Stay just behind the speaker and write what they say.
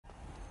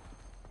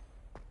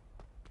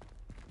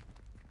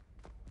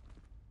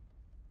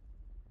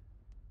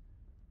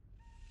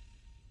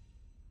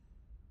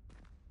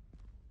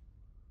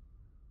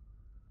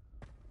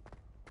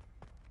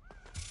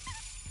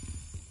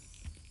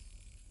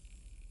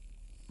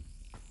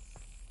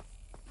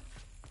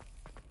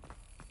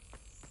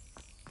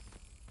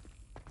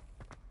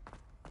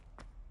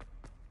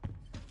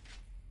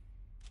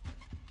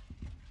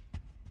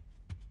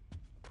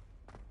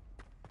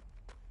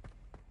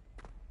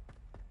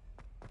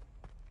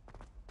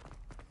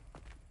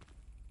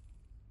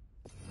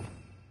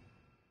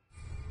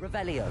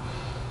Revelio.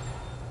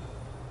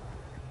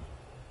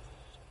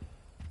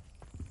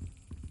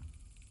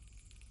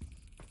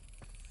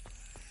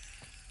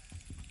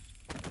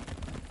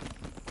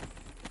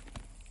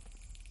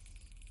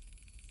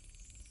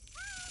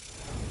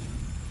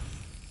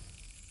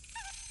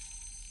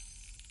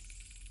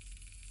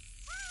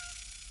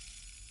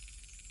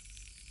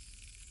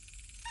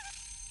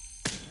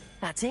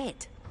 That's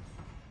it.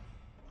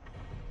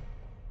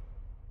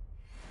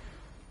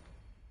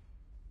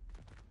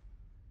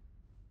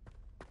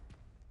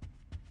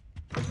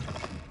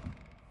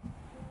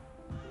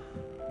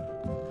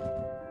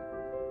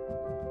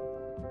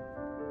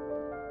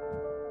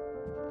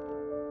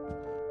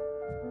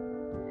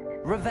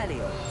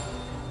 Revelio.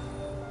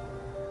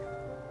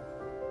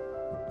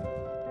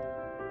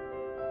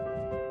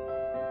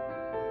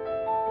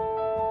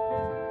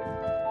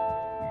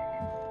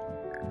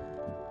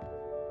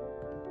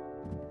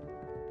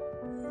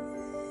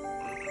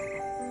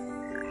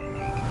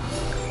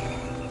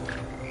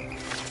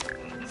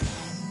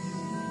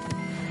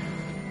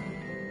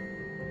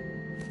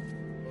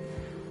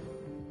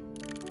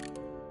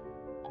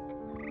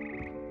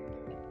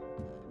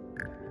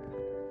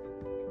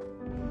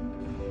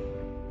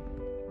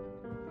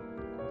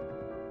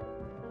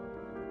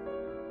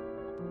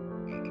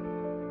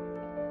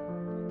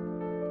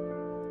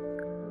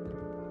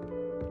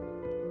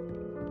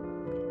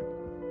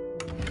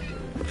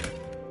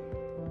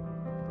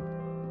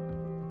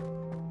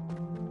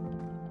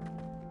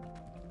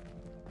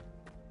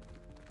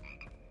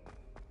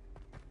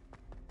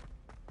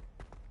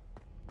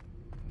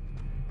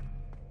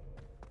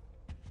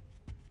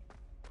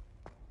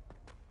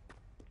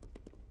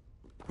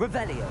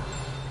 Revelio.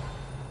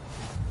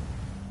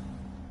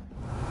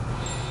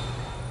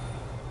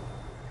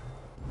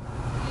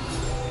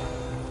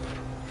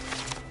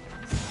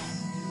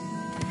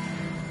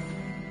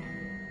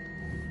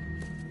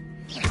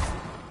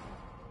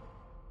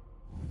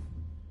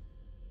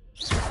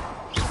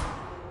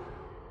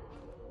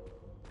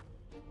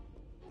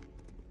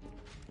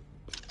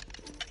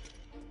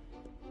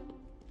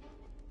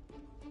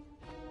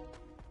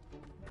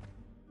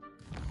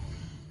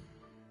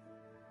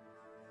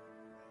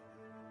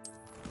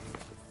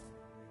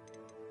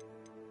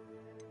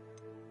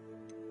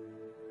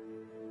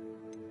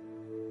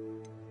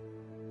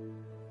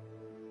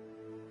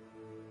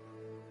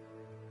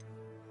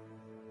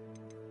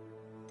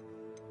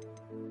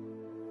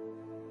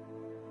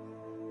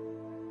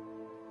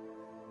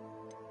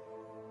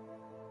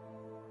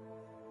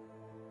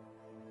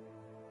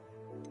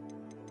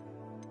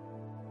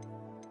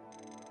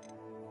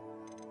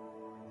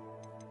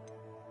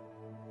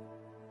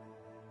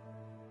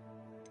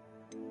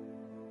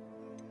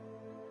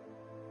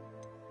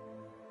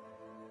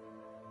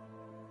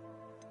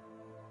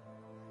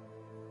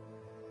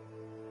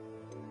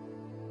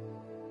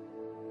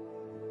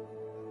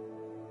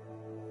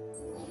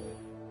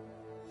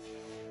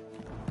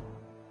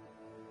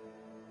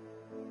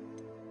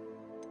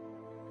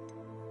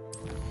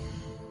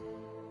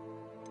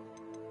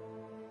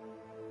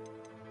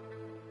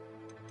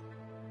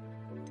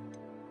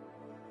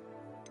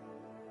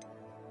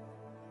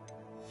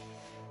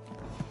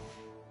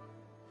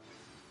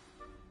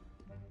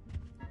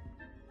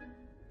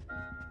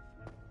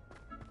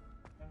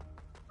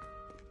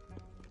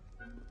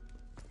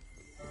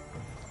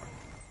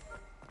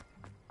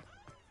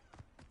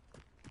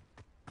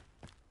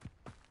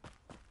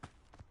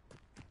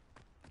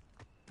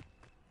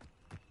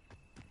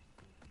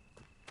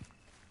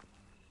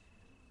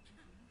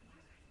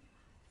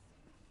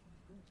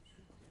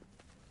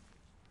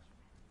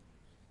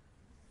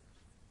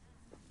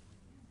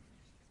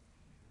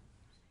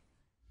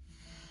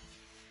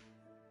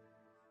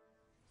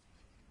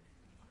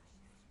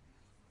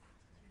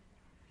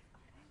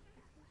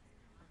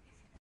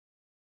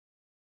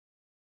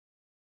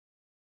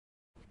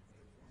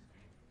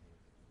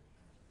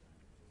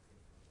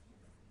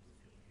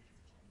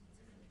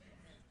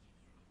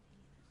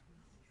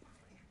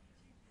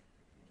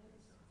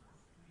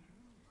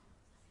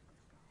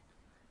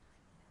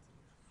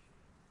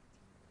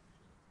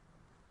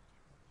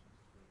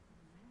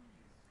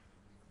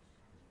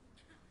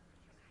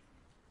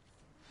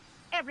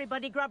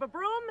 Everybody grab a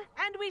broom,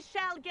 and we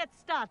shall get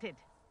started.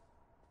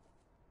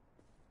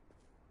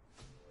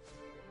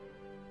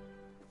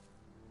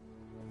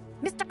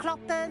 Mr.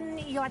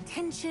 Clopton, your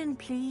attention,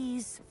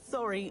 please.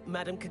 Sorry,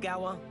 Madam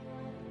Kagawa.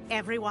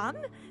 Everyone,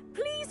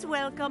 please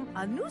welcome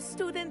a new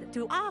student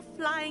to our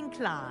flying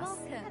class.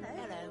 Welcome.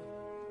 Hello.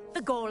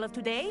 The goal of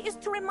today is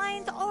to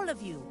remind all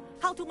of you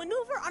how to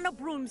maneuver on a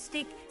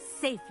broomstick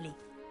safely,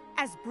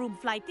 as broom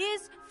flight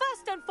is,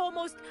 first and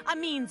foremost, a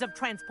means of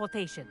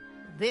transportation.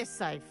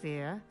 This, I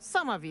fear,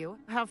 some of you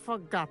have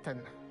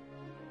forgotten.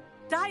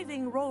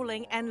 Diving,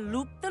 rolling, and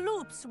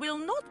loop-the-loops will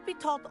not be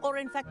taught or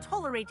in fact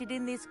tolerated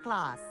in this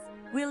class.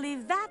 We'll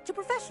leave that to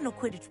professional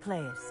Quidditch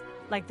players,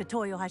 like the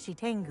Toyohashi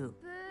Tengu.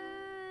 Boo!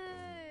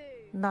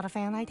 Not a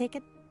fan, I take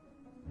it?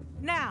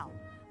 Now,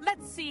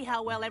 let's see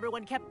how well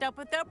everyone kept up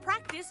with their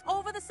practice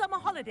over the summer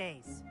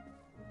holidays.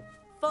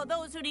 For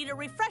those who need a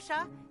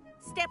refresher,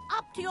 step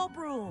up to your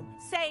broom.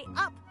 Say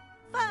up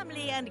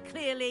firmly and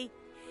clearly.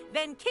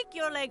 Then kick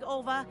your leg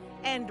over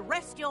and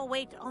rest your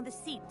weight on the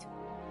seat.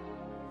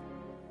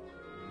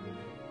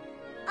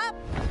 Up!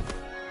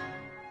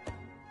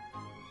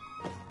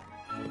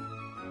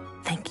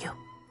 Thank you.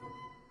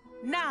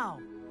 Now,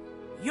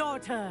 your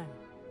turn.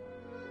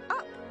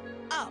 Up,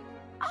 Up.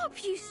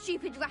 up, you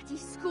stupid ratty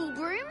school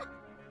broom.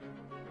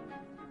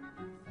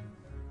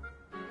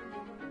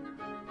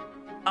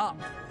 Up.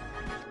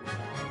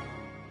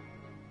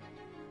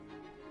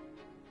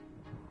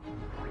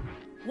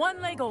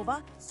 One leg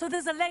over, so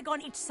there's a leg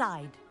on each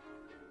side.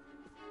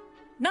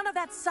 None of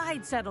that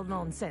side saddle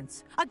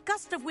nonsense. A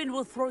gust of wind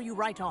will throw you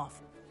right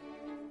off.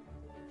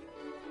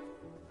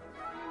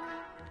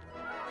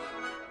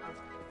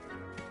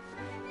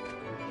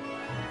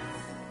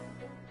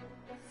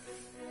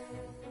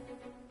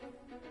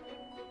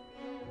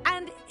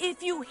 And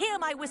if you hear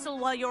my whistle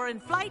while you're in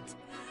flight,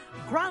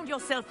 ground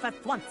yourself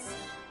at once.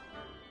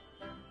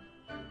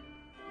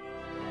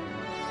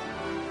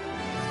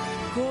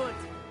 Good.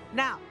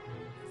 Now,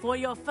 for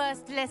your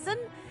first lesson,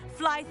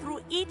 fly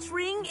through each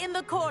ring in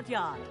the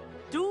courtyard.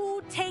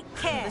 Do take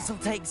care. This'll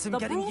take some the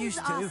getting brooms used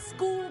are to.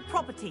 school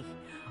property.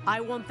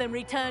 I want them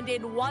returned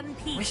in one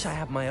piece. Wish I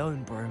had my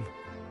own broom.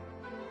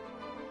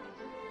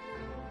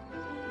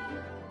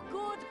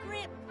 Good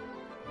grip.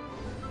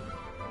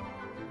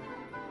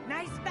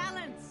 Nice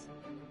balance.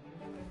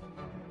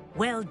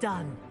 Well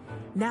done.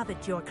 Now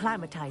that you're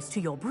acclimatized to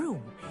your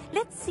broom,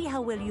 let's see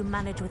how well you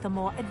manage with a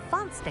more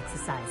advanced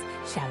exercise,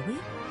 shall we?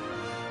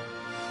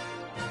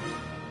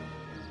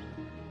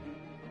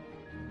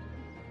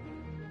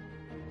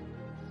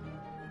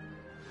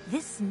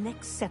 This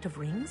next set of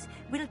rings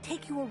will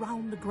take you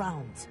around the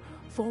grounds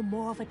for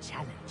more of a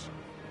challenge.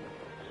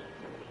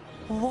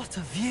 What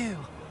a view!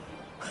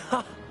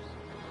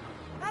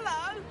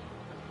 Hello!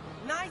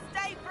 Nice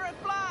day for a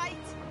flight!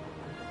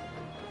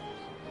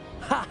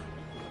 Ha!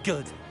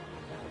 Good.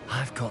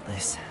 I've got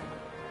this.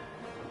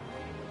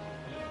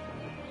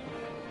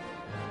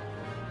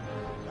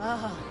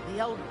 Ah,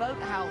 the old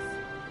boathouse.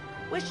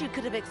 Wish you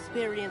could have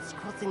experienced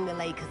crossing the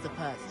lake as a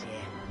first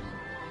year.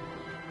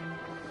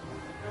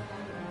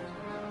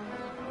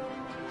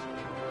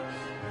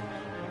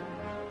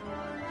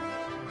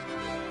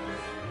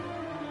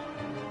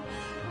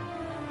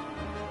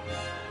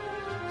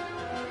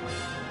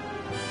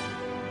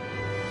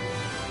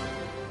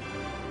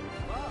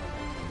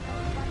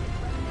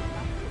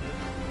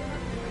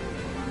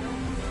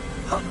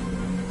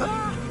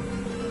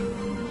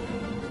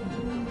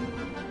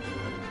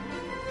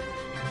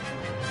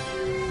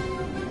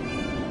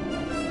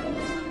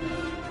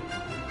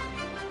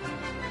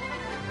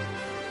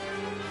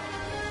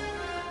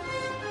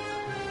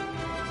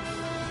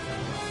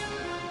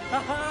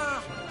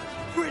 Aha!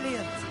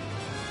 Brilliant!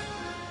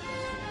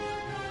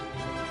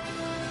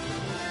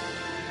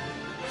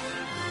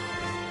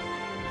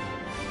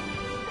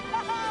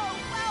 Oh,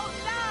 well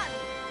done!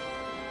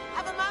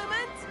 Have a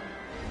moment?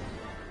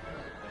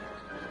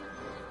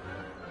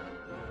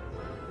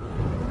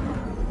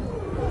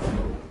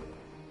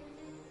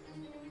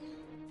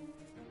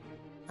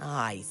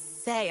 I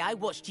say, I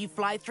watched you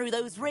fly through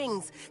those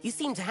rings. You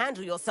seem to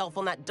handle yourself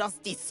on that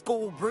dusty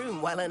school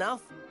broom well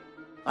enough.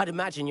 I'd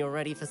imagine you're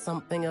ready for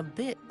something a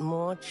bit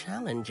more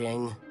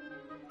challenging.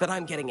 But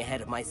I'm getting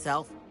ahead of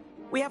myself.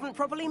 We haven't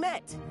properly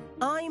met.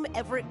 I'm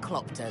Everett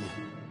Clopton.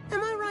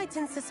 Am I right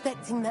in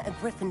suspecting that a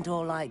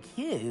Gryffindor like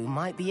you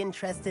might be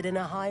interested in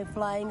a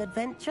high-flying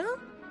adventure?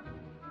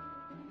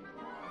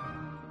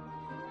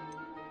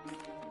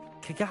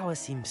 Kagawa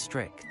seems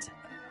strict.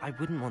 I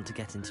wouldn't want to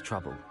get into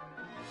trouble.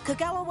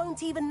 Kagawa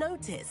won't even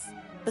notice.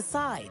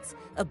 Besides,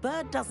 a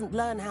bird doesn't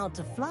learn how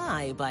to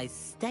fly by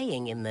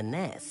staying in the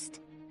nest.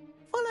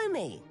 Follow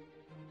me.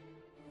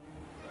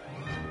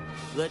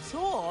 The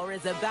tour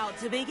is about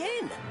to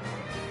begin.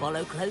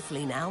 Follow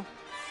closely now.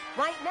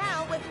 Right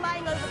now, we're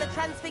flying over the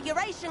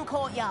Transfiguration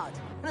Courtyard.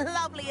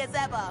 Lovely as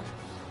ever.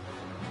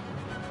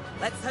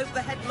 Let's hope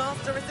the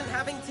headmaster isn't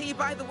having tea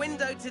by the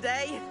window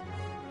today.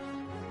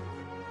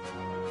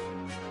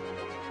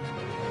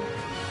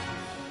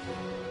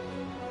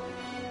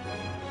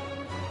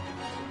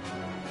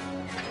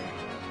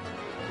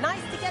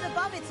 Nice to get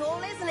above it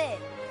all, isn't it?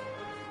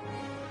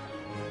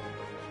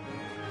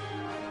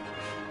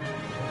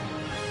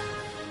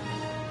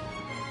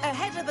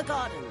 Ahead of the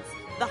gardens,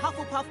 the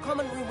Hufflepuff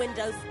common room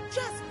windows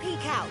just peek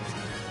out.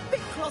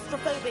 Bit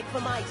claustrophobic for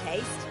my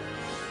taste.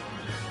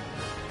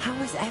 How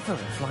is Everett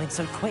flying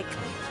so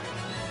quickly?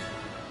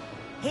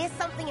 Here's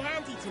something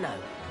handy to know.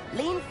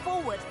 Lean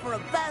forward for a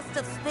burst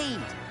of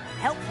speed.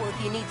 Helpful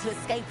if you need to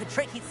escape a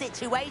tricky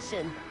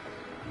situation.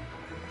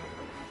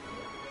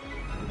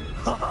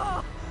 Ha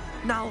ha!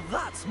 Now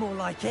that's more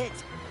like it!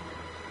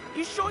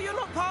 You sure you're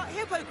not part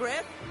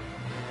hippogriff?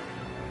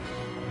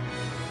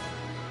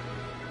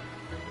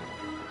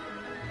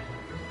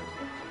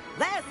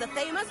 There's the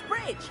famous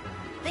bridge.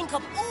 Think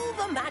of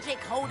all the magic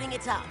holding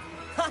it up.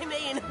 I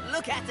mean,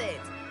 look at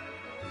it.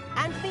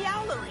 And the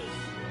owlery.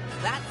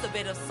 That's a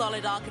bit of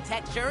solid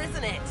architecture,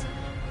 isn't it?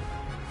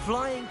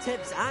 Flying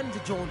tips and a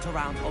jaunt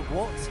around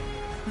Hogwarts.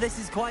 This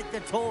is quite the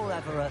tour,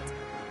 Everett.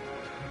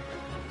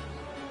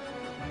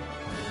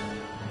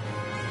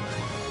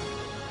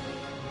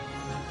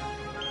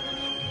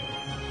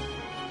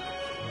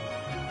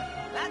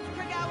 That's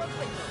Kagawa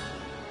Whistle.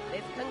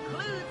 This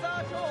concludes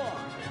our tour.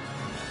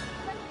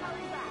 Let's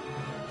hurry back.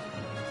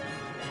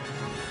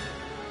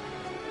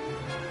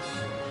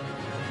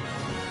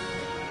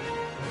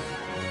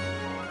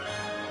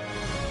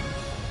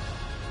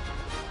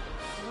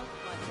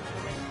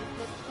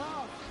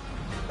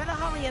 Better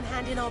hurry and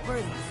hand in our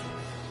brooms.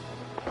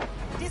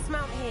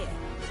 Dismount here.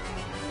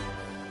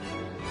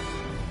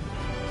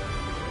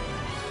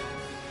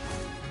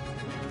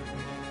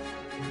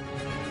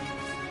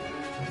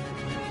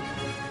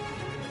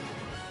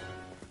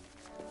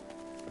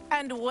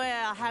 And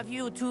where have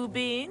you two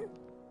been?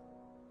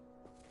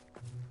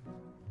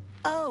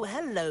 Oh,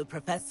 hello,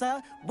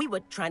 Professor. We were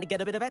trying to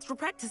get a bit of extra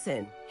practice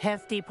in.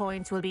 Hefty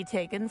points will be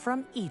taken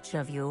from each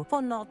of you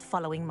for not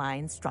following my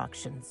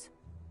instructions.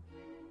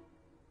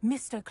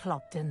 Mr.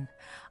 Clopton,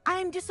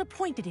 I'm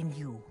disappointed in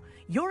you.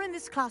 You're in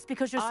this class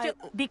because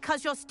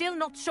you're still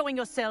not showing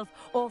yourself,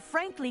 or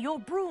frankly, your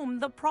broom,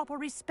 the proper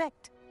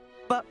respect.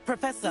 But,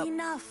 Professor...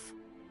 Enough.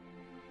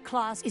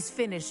 Class is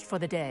finished for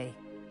the day.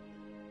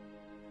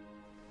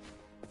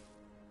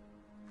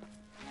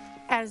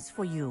 As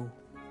for you,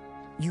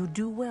 you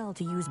do well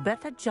to use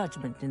better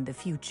judgment in the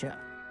future.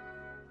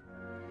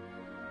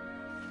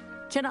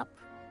 Chin up.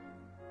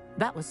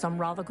 That was some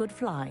rather good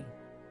flying.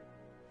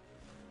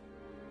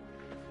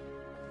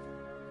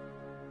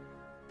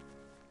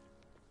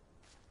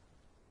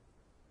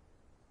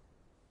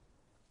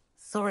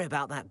 Sorry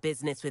about that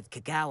business with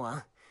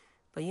Kagawa,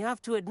 but you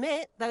have to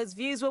admit, those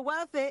views were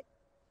worth it.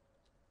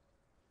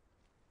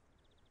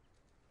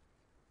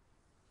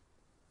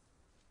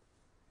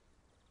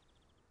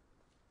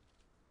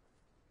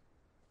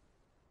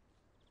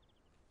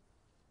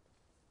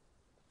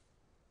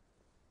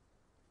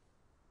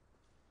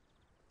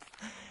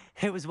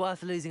 It was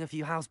worth losing a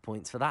few house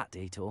points for that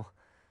detour.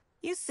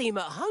 You seem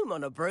at home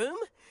on a broom.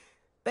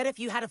 Bet if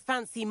you had a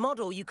fancy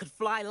model, you could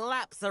fly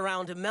laps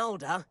around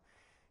Imelda.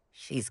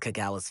 She's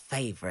Kagawa's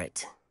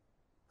favorite.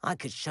 I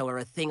could show her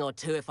a thing or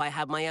two if I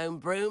had my own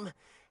broom.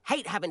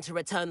 Hate having to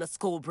return the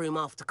school broom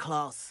after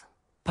class.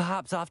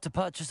 Perhaps I have to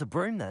purchase a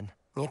broom then.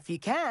 If you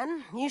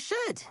can, you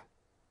should.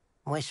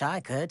 Wish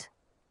I could.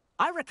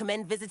 I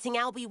recommend visiting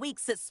Albie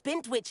Weeks at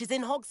Spintwitches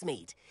in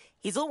Hogsmeade.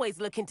 He's always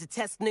looking to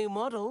test new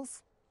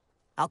models.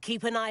 I'll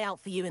keep an eye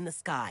out for you in the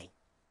sky.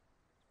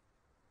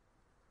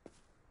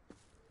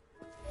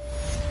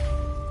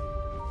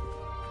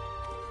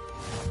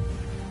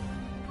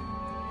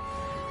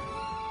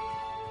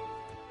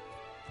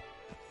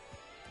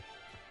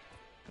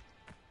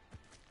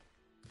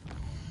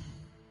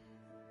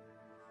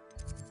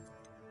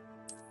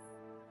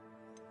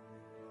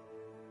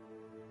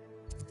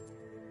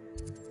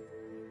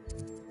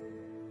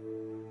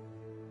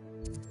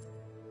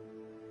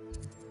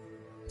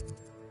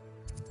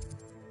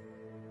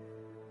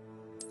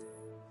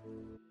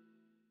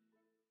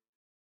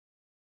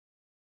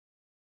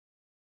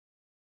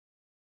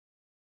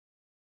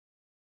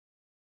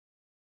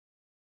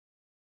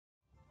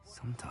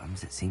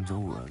 Sometimes it seems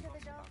all right.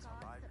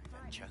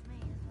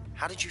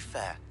 How did you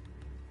fare?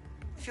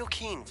 If you're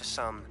keen for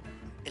some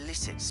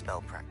illicit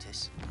spell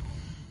practice.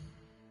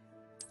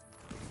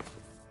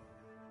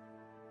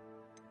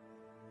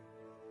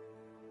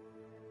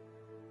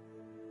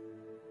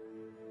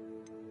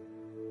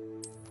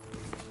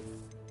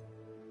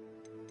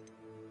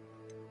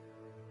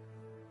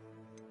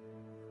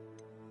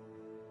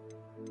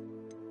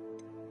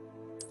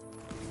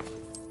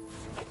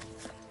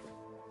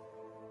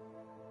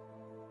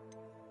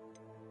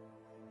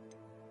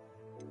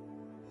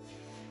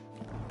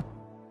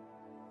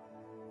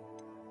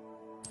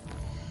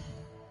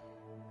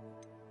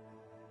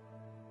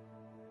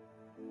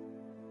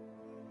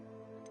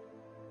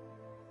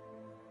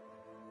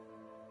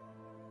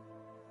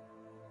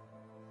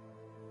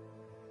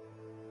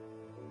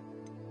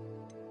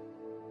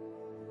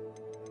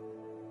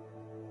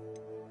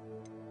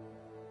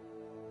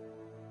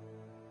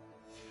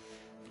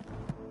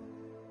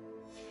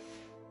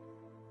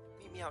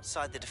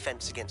 Outside the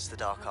Defense Against the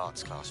Dark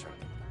Arts classroom.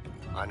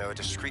 I know a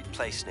discreet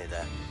place near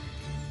there.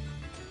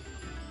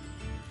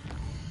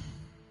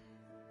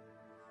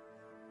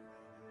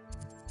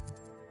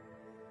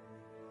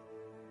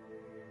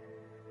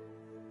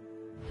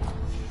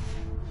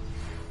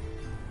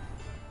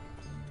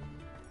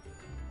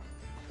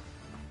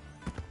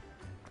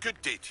 Good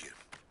day to you.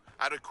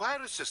 I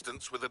require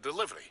assistance with a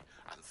delivery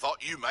and thought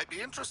you might be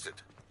interested.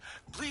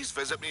 Please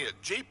visit me at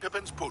J.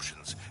 Pippin's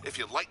Potions if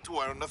you'd like to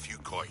earn a few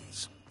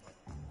coins.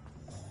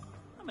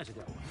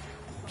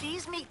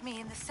 Please meet me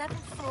in the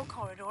 7th floor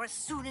corridor as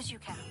soon as you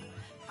can.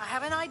 I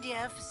have an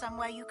idea for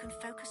somewhere you can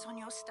focus on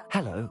your studies.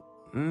 Hello,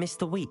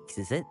 Mr. Weeks,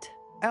 is it?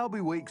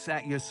 Albie Weeks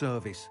at your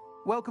service.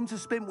 Welcome to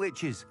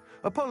Spintwitches.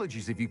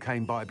 Apologies if you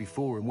came by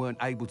before and weren't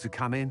able to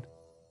come in.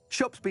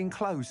 Shop's been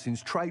closed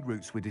since trade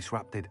routes were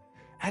disrupted.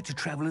 Had to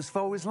travel as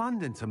far as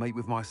London to meet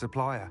with my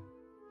supplier.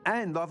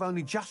 And I've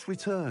only just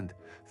returned,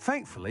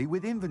 thankfully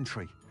with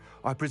inventory.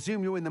 I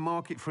presume you're in the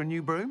market for a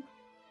new broom?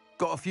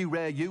 Got a few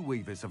rare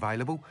U-weavers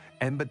available.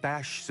 Ember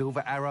Dash,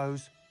 Silver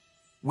Arrows.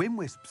 Wind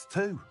Wisps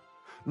too.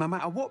 No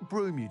matter what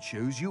broom you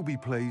choose, you'll be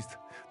pleased.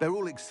 They're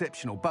all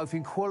exceptional, both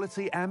in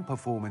quality and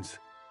performance.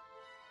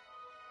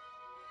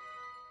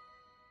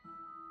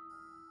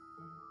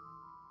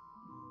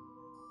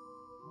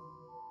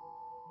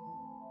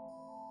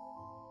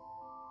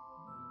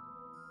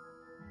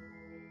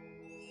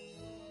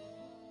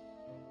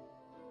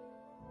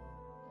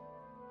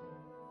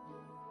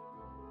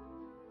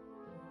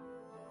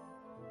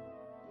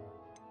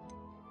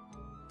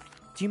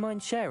 Do you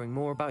mind sharing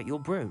more about your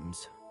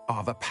brooms?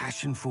 I've a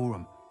passion for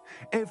them.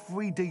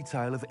 Every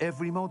detail of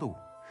every model.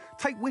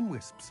 Take Wind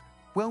Wisps,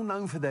 well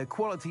known for their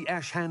quality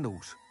ash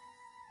handles.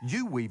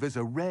 U-weavers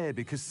are rare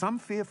because some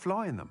fear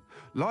flying them,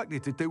 likely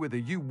to do with the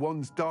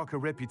U-wand's darker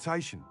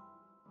reputation.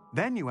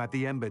 Then you have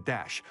the Ember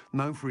Dash,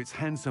 known for its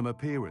handsome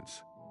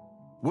appearance.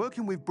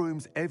 Working with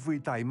brooms every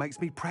day makes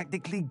me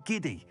practically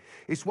giddy.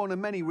 It's one of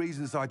many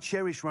reasons I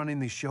cherish running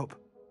this shop.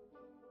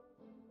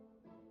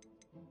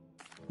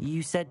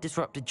 You said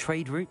disrupted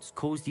trade routes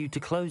caused you to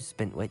close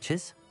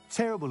Spintwitches?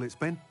 Terrible it's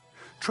been.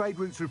 Trade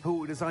routes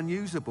reported as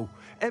unusable.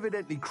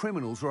 Evidently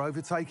criminals are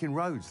overtaking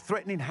roads,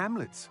 threatening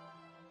hamlets.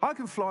 I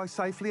can fly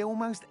safely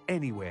almost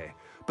anywhere,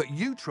 but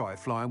you try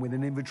flying with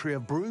an inventory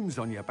of brooms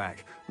on your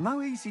back.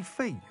 No easy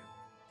feat.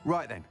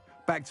 Right then,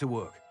 back to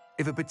work.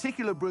 If a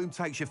particular broom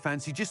takes your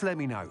fancy, just let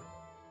me know.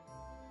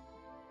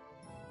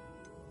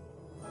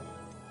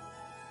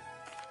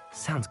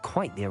 Sounds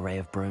quite the array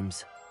of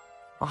brooms.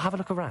 I'll have a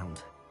look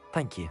around.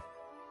 Thank you.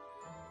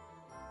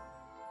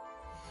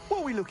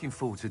 What are we looking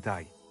for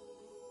today?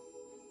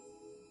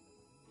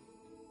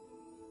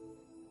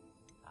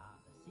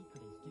 The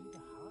secret is do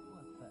the hard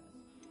work first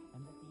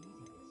and let the easy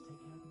bits take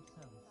care of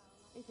themselves.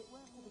 If it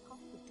weren't for the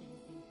cost of things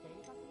these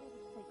days, I'd be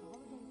able to take a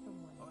holiday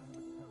somewhere. I have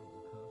a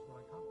terrible curse where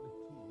I can't lift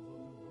tools or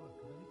do work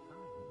of any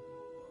kind.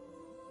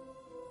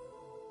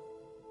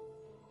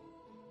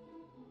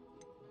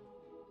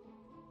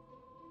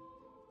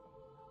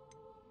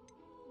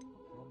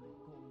 Bromley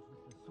Falls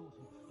was the sort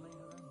of flay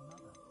her own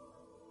mother.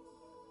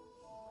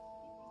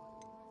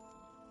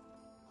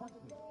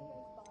 Poisonous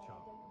balls,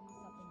 Charm.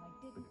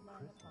 Bit of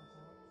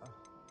Christmas.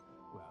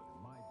 Well, in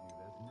my view,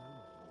 there's no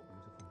one more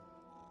beautiful.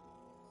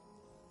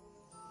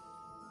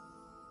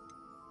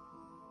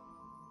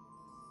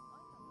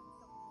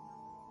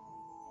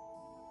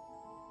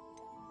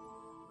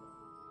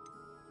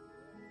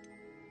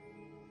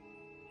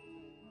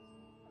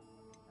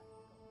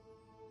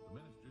 The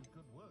ministry's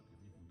good work if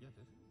you can get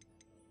it.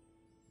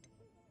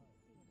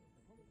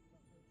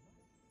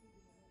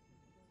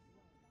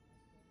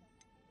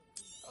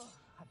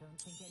 I don't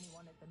think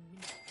anyone at the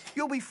minute.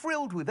 You'll be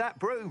thrilled with that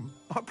broom,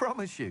 I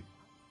promise you.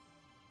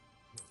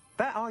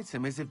 That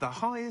item is of the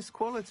highest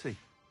quality.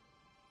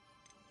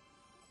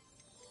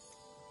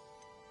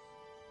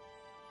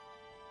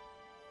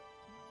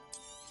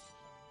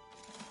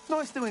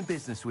 Nice doing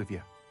business with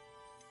you.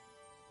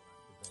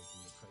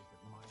 Activating the trace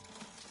at mine.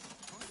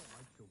 I want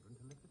my children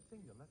to lift a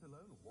finger, let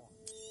alone one.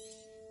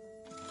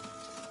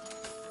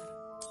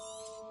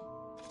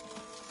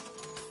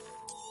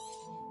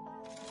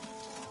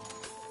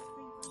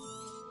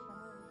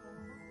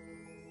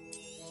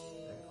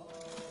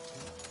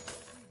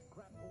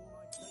 Grab all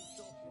I taste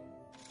off.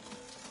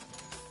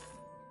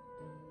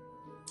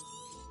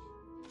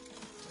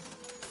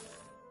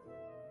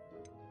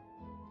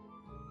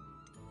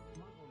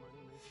 Smile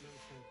money makes no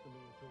sense to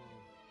me at all.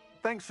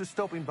 Thanks for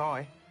stopping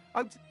by.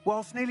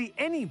 Whilst nearly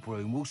any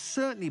broom will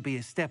certainly be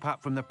a step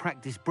up from the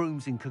practice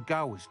brooms in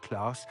Kagawa's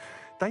class,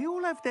 they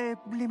all have their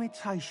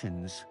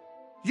limitations.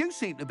 You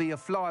seem to be a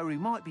flyer who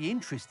might be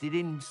interested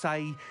in,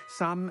 say,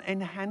 some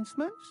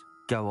enhancements?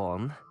 Go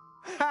on.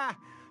 Ha!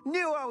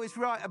 Knew I was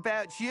right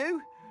about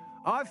you.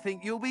 I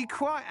think you'll be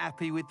quite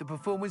happy with the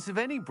performance of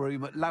any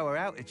broom at lower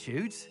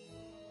altitudes.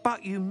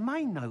 But you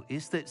may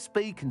notice that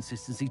speed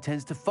consistency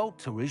tends to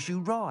falter as you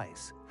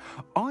rise.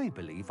 I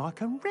believe I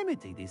can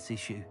remedy this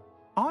issue.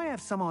 I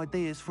have some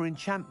ideas for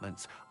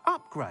enchantments,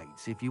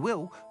 upgrades, if you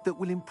will, that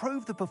will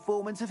improve the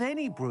performance of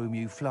any broom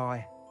you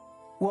fly.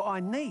 What I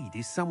need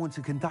is someone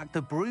to conduct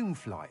a broom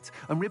flight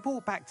and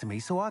report back to me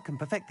so I can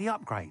perfect the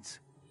upgrades.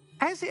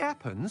 As it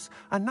happens,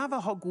 another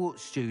Hogwarts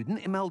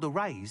student, Imelda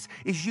Reyes,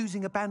 is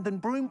using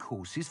abandoned broom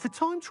courses for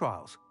time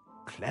trials.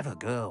 Clever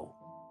girl.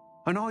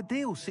 An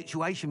ideal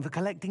situation for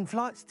collecting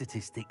flight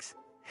statistics.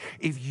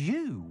 If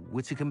you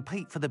were to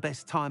compete for the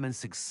best time and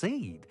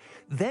succeed,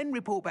 then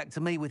report back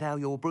to me with how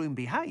your broom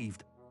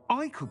behaved,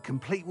 I could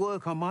complete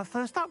work on my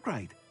first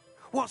upgrade.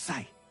 What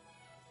say?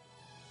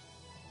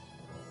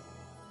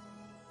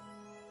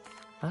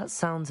 That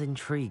sounds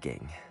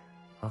intriguing.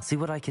 I'll see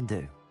what I can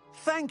do.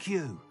 Thank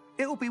you.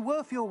 It'll be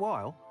worth your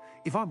while.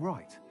 If I'm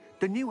right,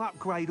 the new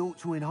upgrade ought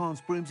to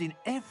enhance brooms in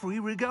every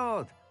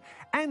regard.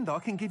 And I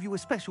can give you a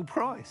special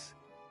price.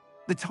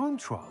 The time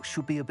trial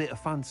should be a bit of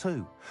fun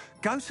too.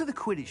 Go to the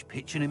Quidditch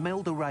pitch and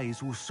Imelda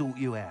Reyes will sort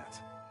you out.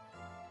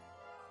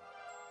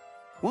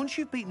 Once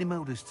you've beaten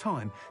Imelda's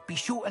time, be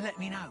sure to let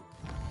me know.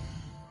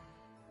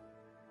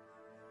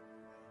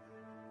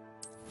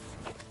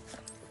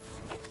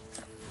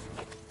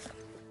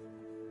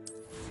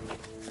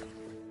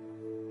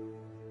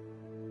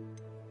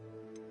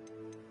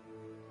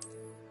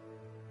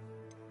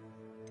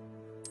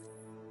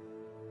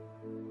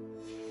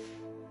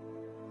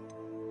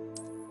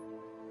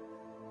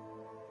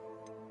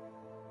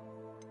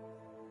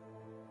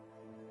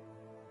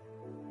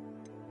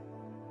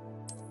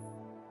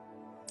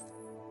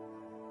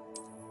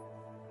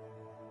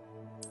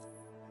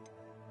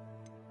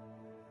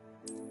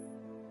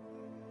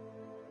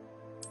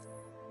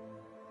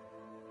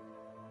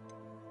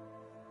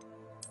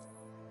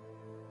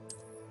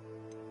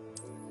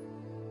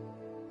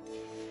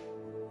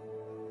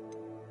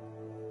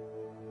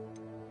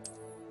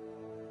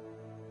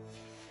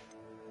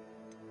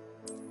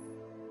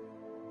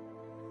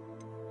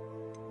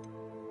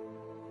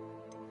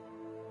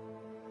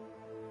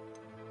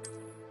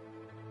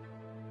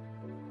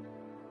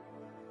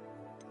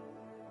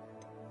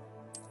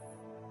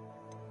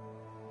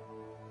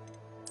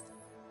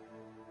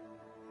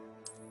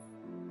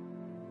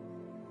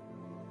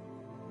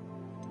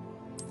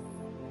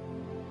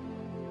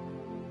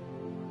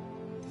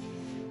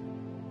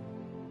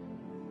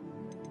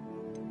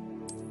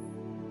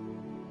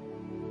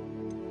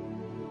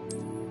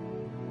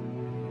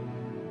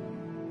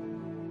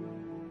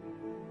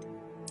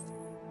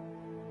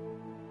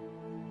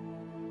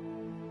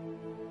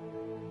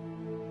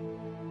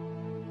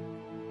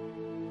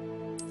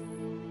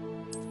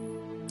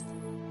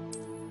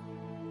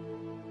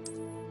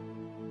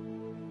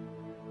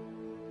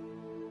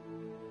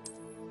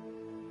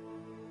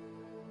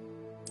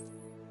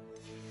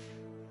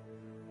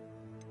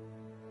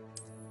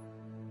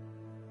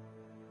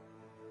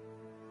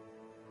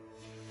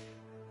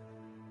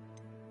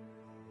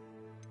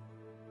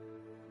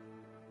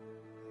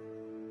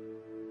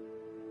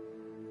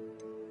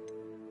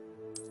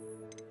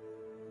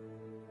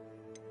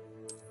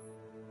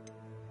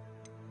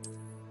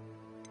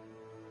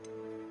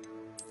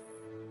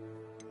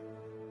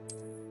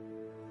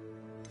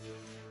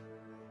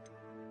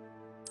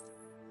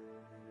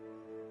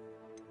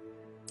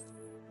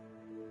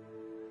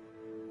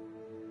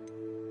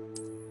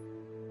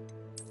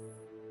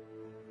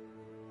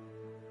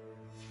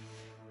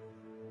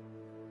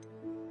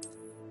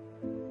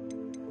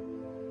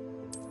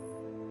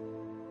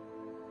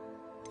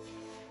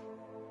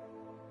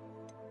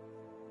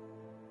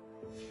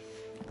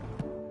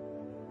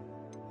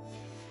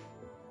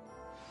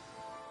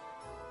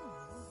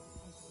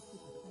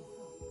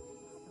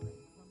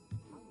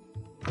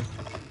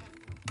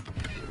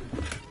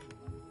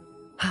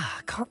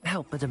 Can't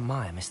help but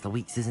admire Mr.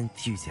 Weeks'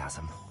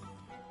 enthusiasm.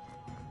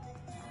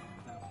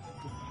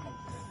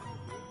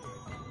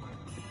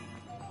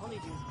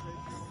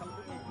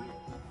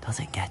 Does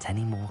it get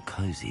any more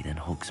cozy than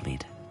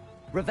Hogsmeade?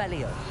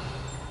 Revelio.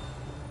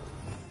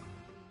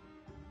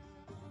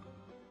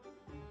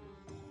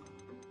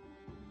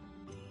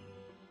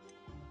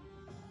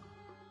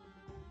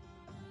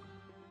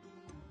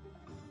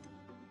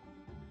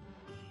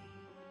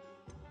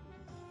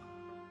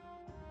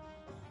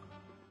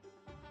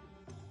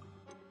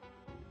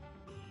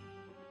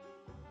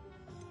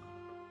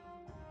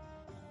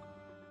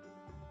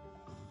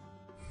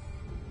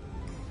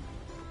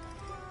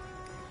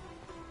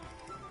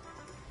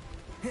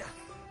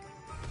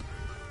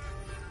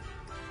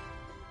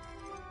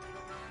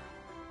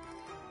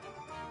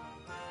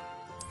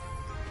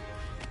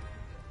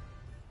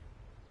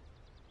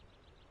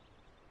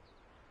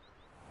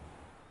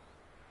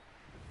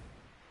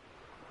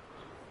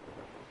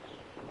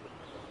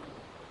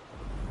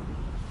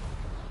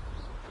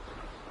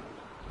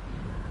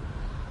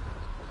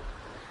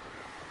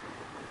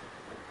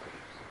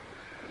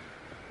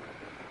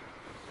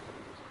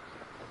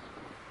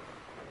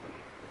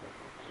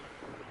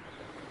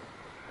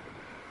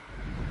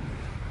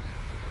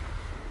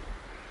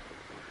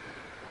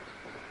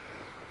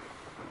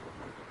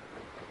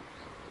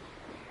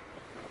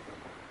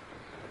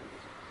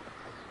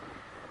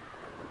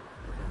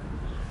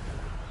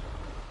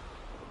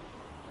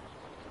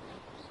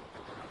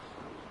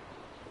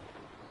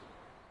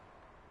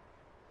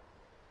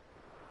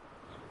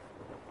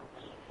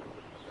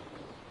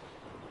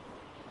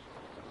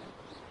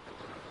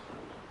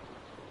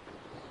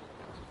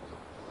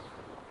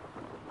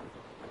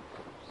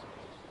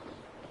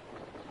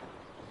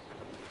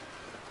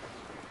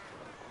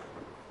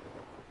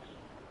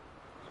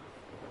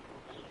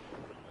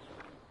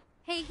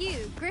 Hey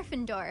you,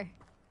 Gryffindor.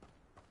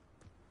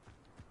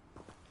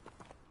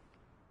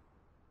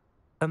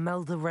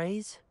 Imelda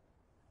Reyes?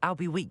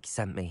 Albie Weeks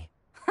sent me.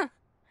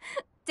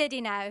 Did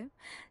he now?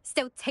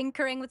 Still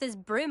tinkering with his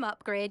broom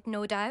upgrade,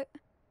 no doubt.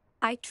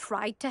 I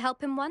tried to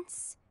help him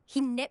once.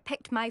 He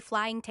nitpicked my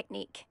flying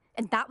technique,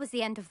 and that was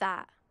the end of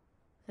that.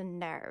 The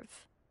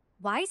nerve.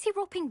 Why is he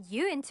roping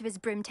you into his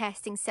broom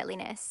testing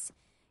silliness?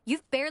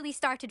 You've barely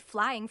started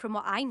flying from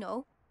what I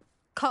know.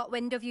 Caught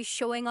wind of you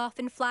showing off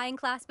in flying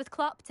class with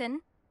Clopton.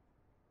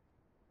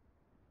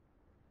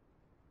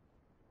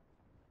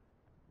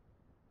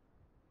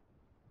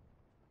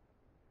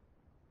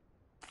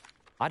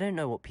 I don't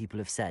know what people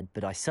have said,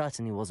 but I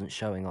certainly wasn't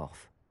showing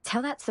off.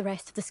 Tell that to the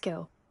rest of the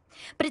school.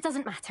 But it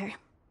doesn't matter.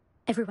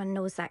 Everyone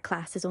knows that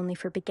class is only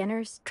for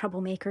beginners,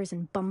 troublemakers,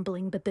 and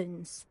bumbling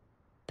baboons.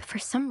 But for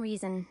some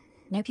reason,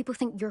 now people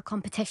think you're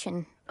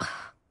competition. Ugh,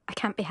 I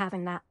can't be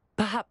having that.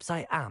 Perhaps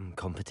I am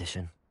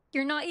competition.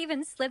 You're not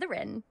even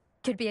Slytherin.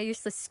 Could be a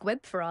useless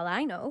squib for all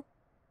I know.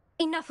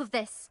 Enough of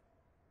this.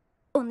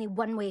 Only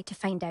one way to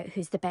find out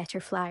who's the better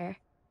flyer.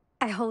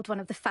 I hold one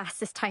of the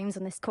fastest times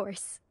on this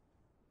course.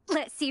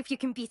 Let's see if you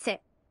can beat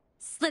it.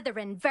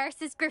 Slytherin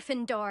versus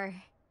Gryffindor.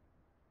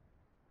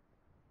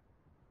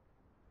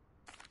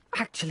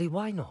 Actually,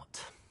 why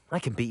not? I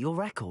can beat your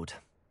record.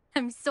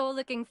 I'm so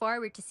looking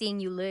forward to seeing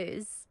you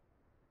lose.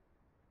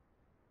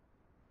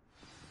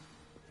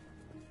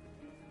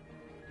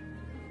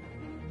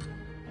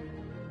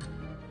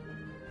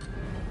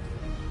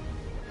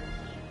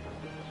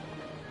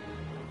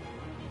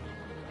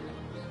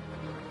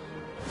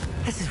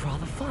 This is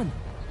rather fun.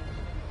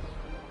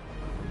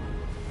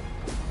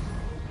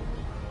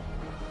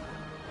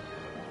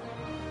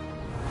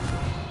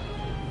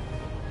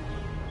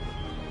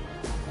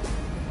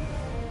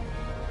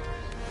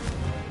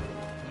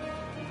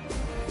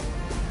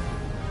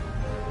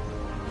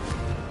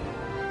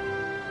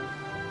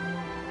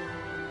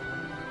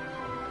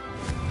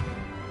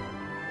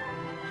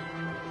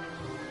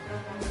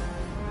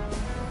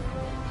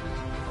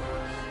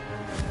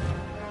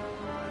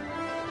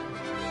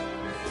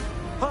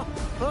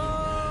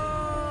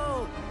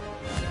 Oh!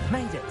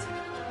 Made it.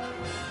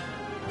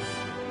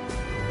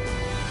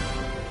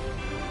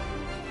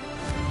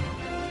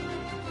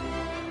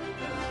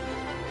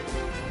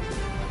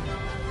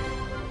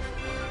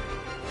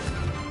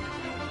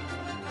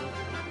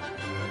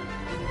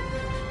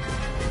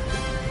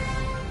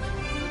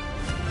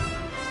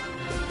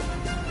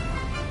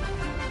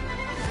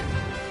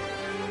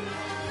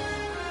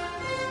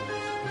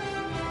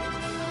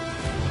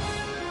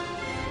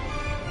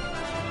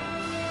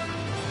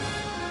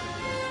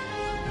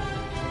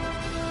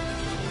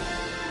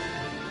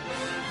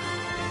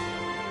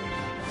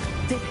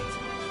 Did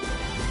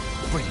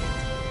it. Brilliant.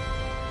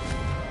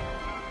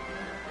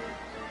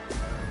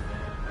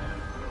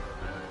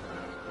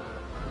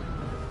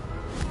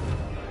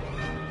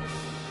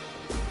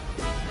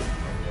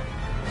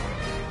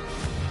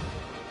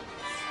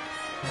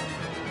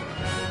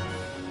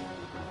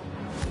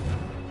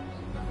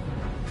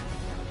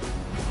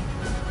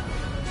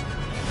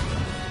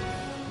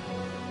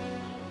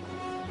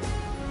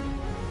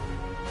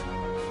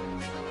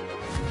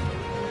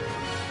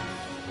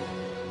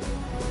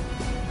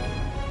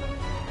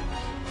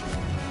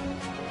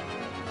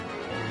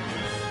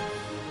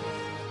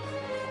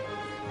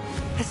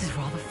 This is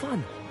rather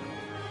fun.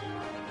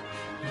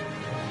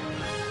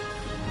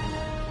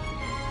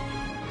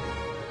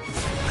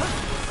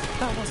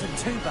 That wasn't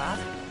too bad.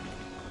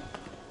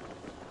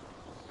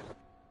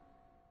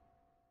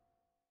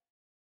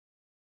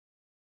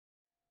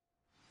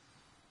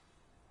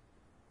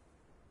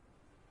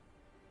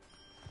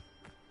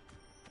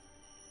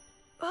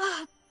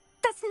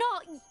 That's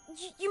not...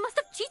 You must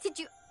have cheated,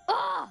 you...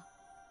 Ugh!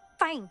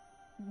 Fine.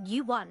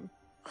 You won.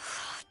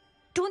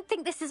 Don't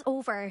think this is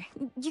over.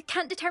 You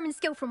can't determine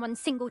skill from one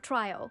single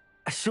trial.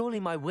 Surely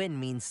my win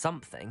means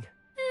something.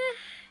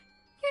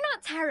 You're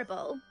not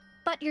terrible,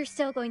 but you're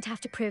still going to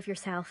have to prove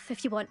yourself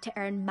if you want to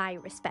earn my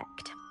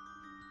respect.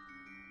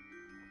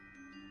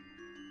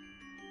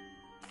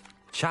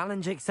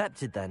 Challenge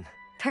accepted, then.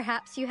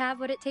 Perhaps you have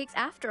what it takes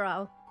after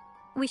all.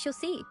 We shall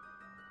see.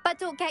 But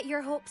don't get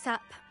your hopes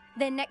up.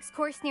 The next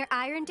course near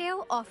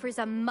Irondale offers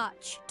a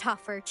much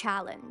tougher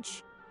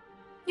challenge.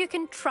 You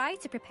can try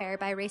to prepare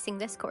by racing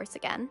this course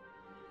again.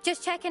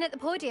 Just check in at the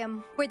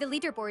podium, where the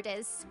leaderboard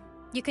is.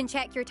 You can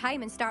check your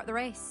time and start the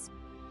race.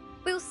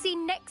 We'll see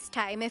next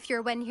time if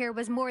your win here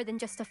was more than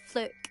just a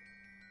fluke,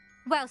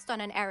 whilst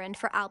on an errand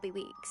for Albie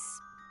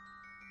Weeks.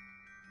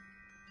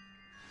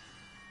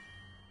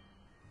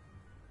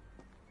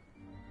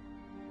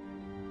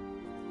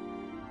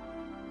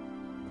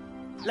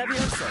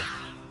 Levioso!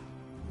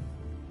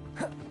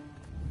 I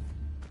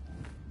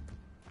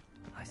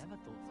never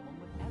thought someone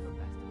would ever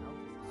best a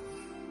novice.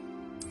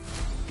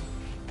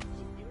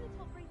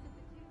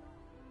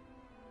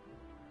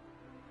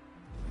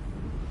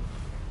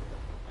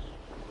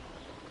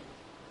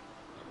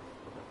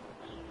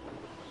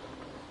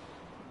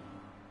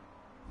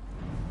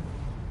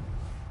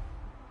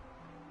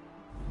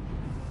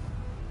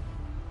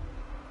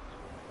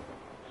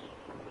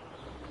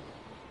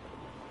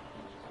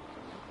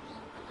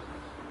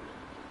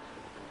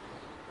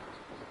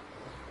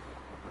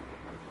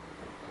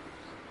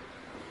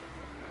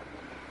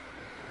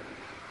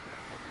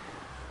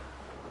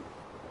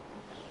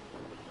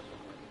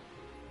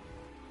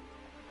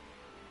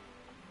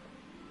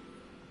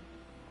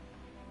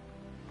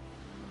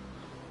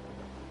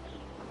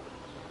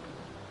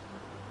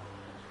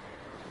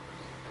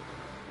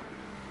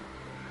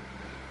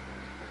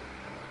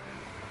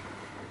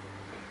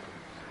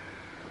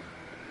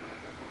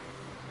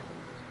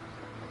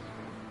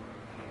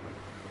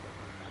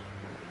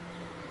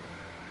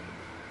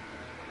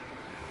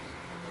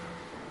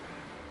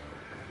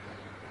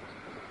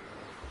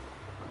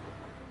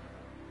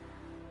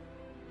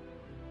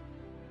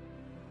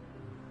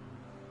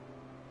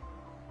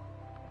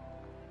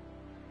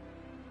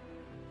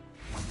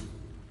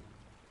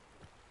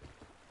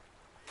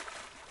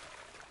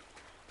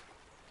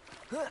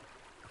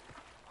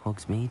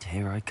 Hogsmeade,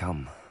 here I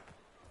come.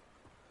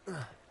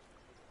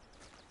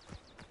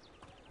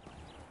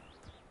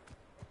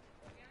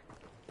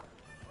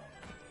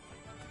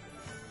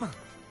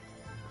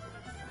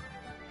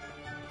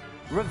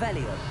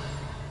 Revelio.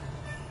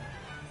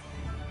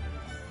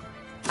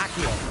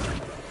 Accio.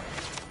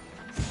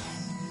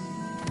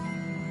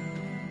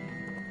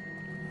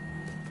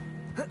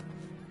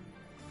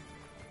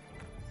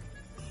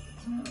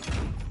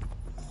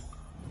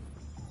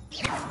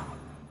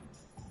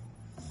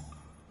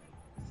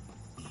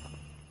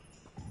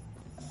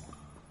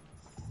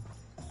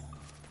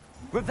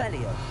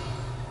 Revelio.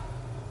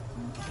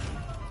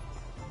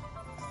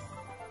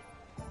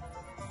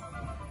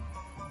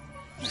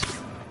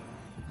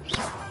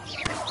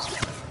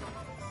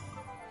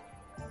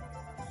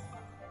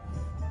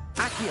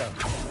 Accio.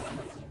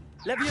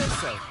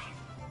 Levioso.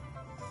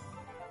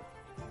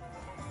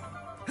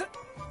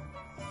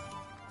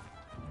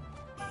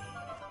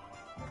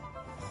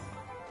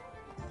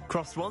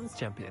 Crossed wands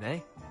champion, eh?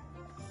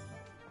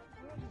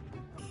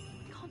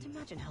 Can't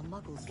imagine how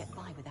muggles get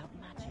by without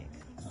magic.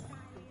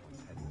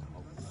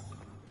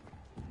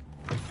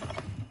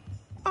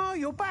 Oh,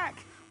 you're back!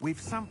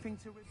 With something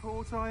to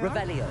report, I hope?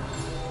 Revelio.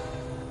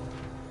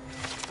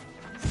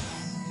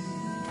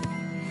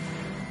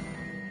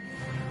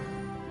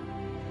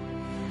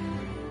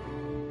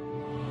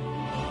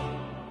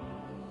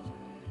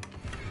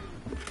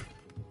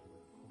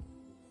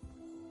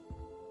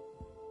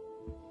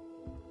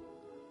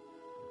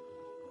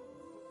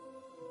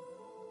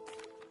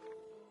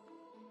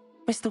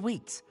 Mr.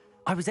 Weeks,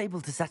 I was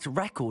able to set a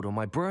record on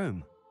my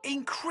broom.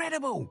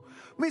 Incredible!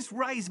 Miss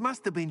Reyes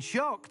must have been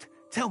shocked.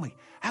 Tell me,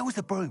 how was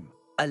the broom?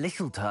 A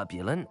little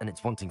turbulent and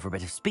it's wanting for a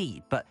bit of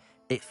speed, but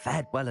it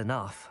fared well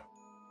enough.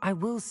 I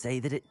will say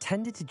that it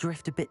tended to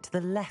drift a bit to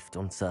the left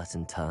on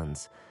certain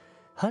turns.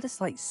 Heard a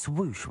slight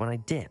swoosh when I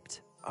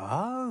dipped.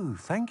 Oh,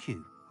 thank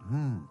you.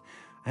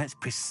 That's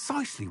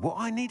precisely what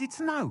I needed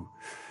to know.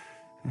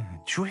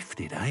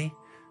 Drifted, eh?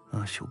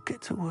 I shall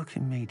get to work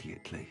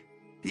immediately.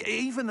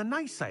 Even the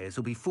naysayers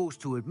will be forced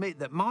to admit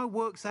that my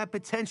work's had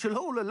potential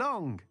all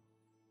along.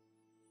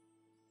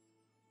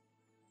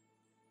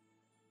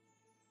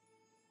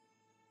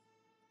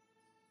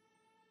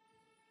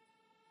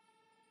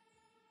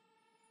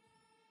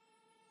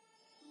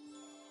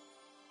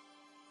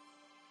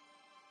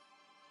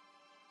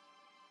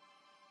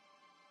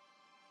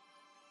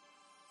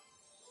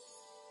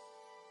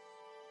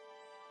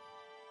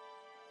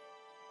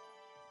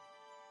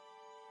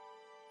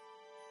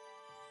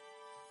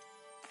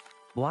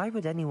 Why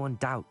would anyone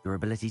doubt your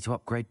ability to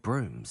upgrade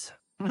brooms?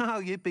 No,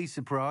 you'd be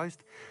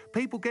surprised.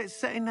 People get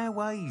set in their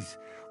ways,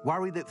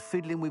 worry that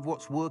fiddling with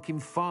what's working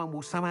fine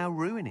will somehow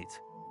ruin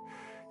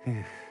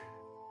it.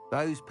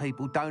 Those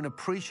people don't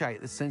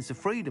appreciate the sense of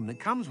freedom that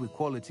comes with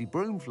quality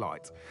broom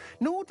flight,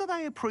 nor do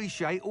they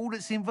appreciate all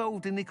that's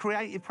involved in the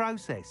creative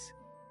process.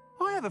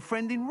 I have a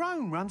friend in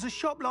Rome runs a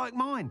shop like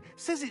mine,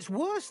 says it's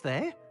worse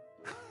there.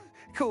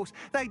 Of course,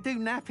 they do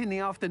nap in the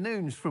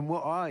afternoons from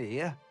what I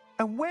hear.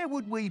 And where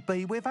would we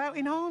be without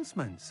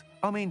enhancements?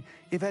 I mean,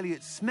 if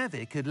Elliot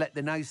Smethwick had let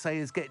the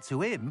naysayers get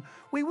to him,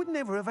 we would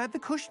never have had the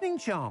cushioning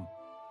charm.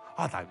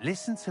 I don't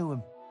listen to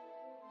them.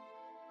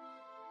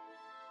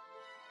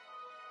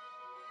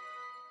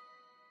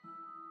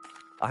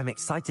 I'm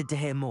excited to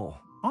hear more.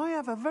 I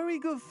have a very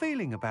good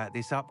feeling about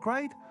this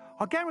upgrade.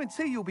 I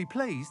guarantee you'll be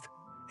pleased.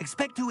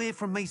 Expect to hear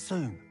from me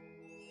soon.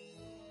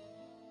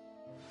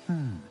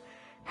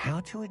 How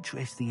to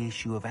address the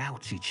issue of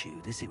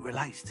altitude as it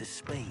relates to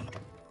speed?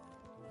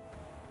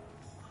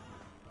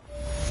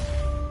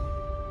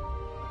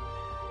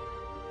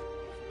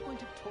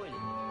 Point of toilet.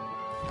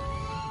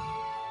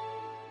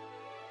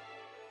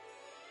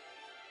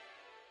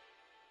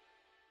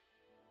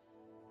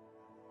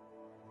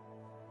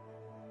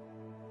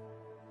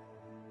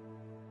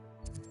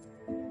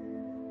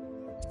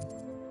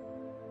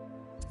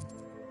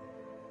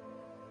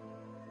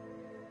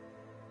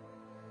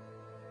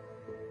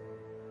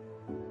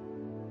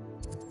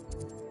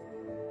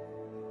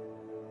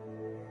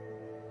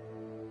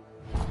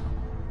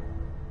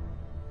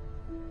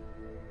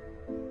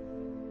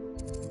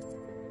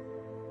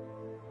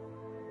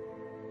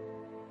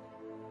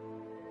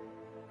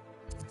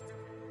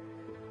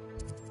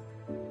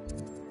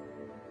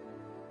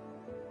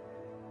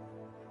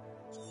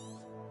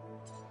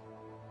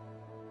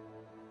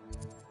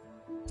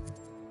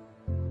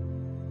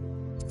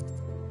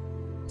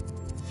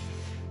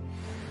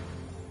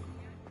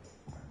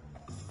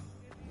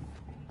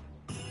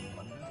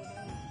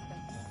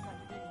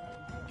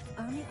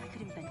 Only I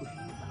could invent a new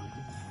road.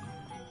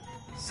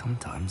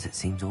 Sometimes it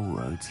seems all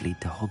roads lead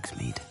to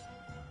Hogsmeade.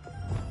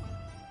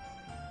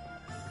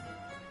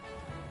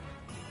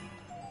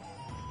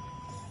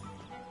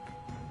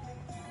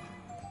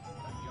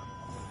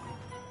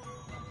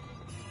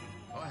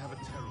 I have a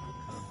terrible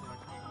curse that I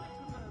can't.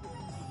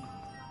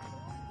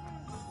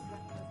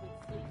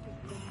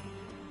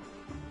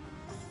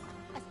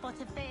 A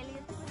spot of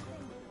failure.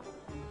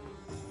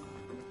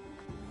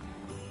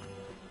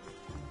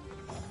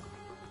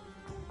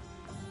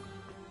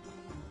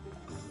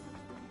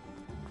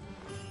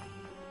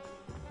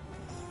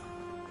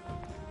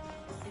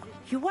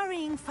 You're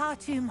worrying far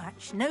too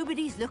much.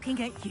 Nobody's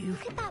looking at you.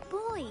 Look at that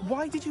boy.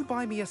 Why did you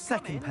buy me a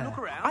second pair? Look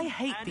around. I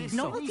hate And these if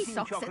socks. eating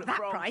Socks chocolate at that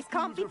frogs, price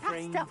can't be please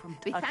refrain passed up. from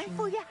Be touching-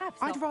 thankful you have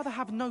socks. I'd rather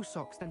have no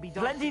socks than be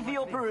dancing Plenty for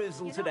your like this.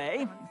 perusal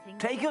today.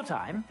 Take your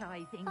time.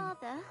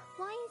 Father,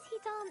 why is he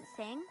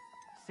dancing?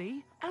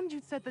 See? And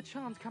you'd said the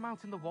charm's come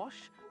out in the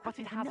wash, but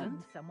it Known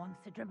hasn't. someone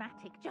so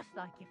dramatic, just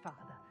like your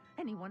father.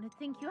 Anyone would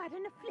think you had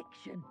an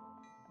affliction.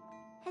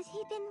 Has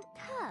he been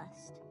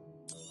cursed?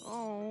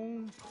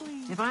 Oh,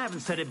 please. If I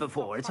haven't said it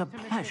before, it's a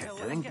pleasure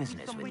doing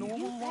business with When you.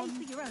 you pay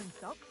for your own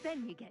socks,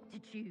 then you get to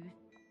choose.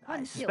 I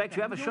Until suspect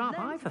you then, have a you'll sharp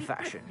learn eye to for be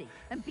fashion. thrifty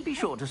and Be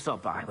sure to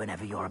stop by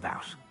whenever you're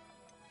about.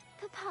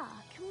 Papa,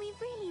 can we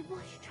really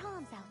wash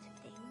charms out of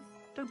things?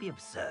 Don't be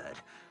absurd.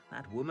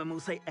 That woman will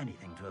say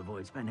anything to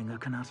avoid spending her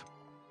knut.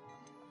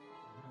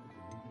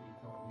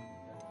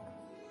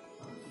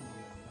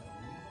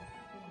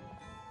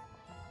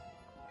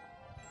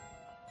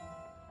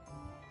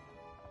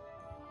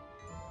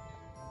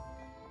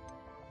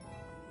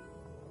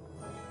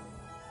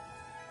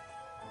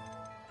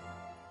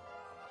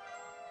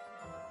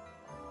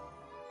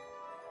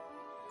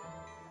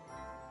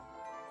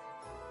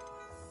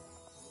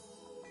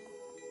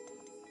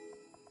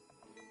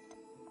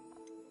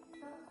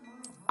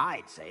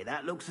 I'd say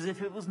that looks as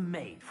if it was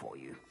made for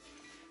you.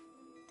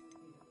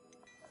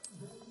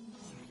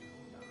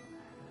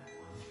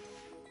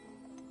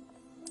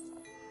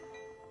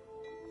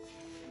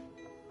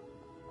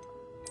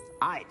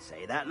 I'd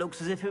say that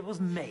looks as if it was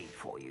made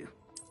for you.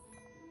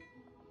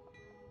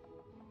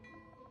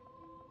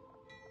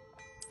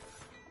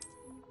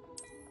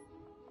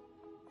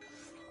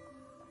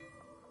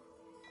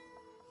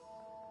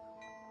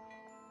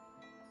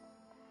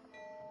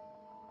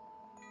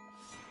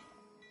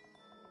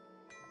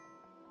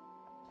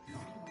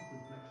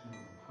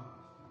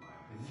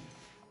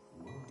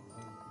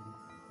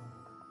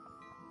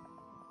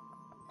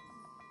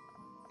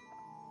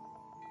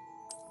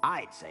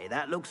 I'd say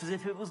that looks as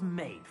if it was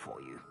made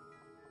for you.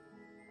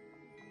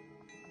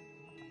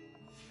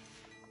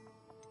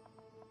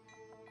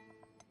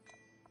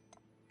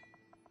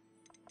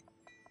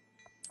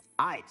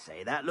 I'd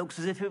say that looks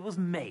as if it was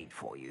made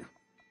for you.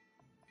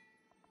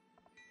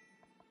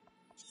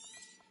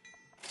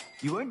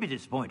 You won't be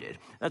disappointed.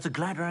 That's a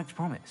Gladrax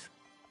promise.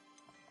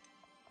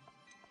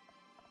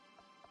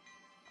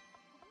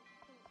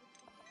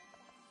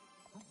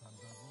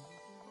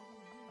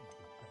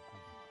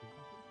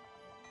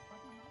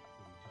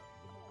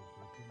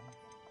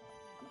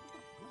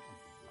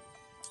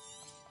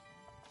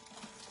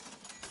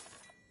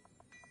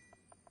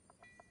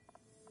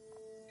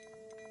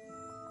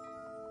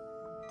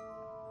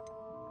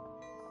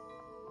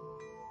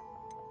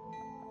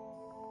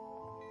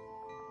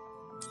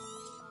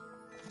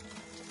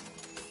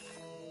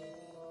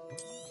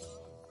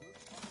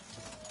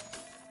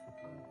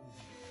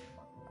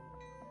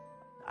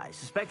 I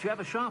suspect you have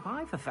a sharp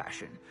eye for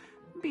fashion.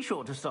 Be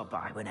sure to stop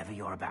by whenever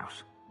you're about.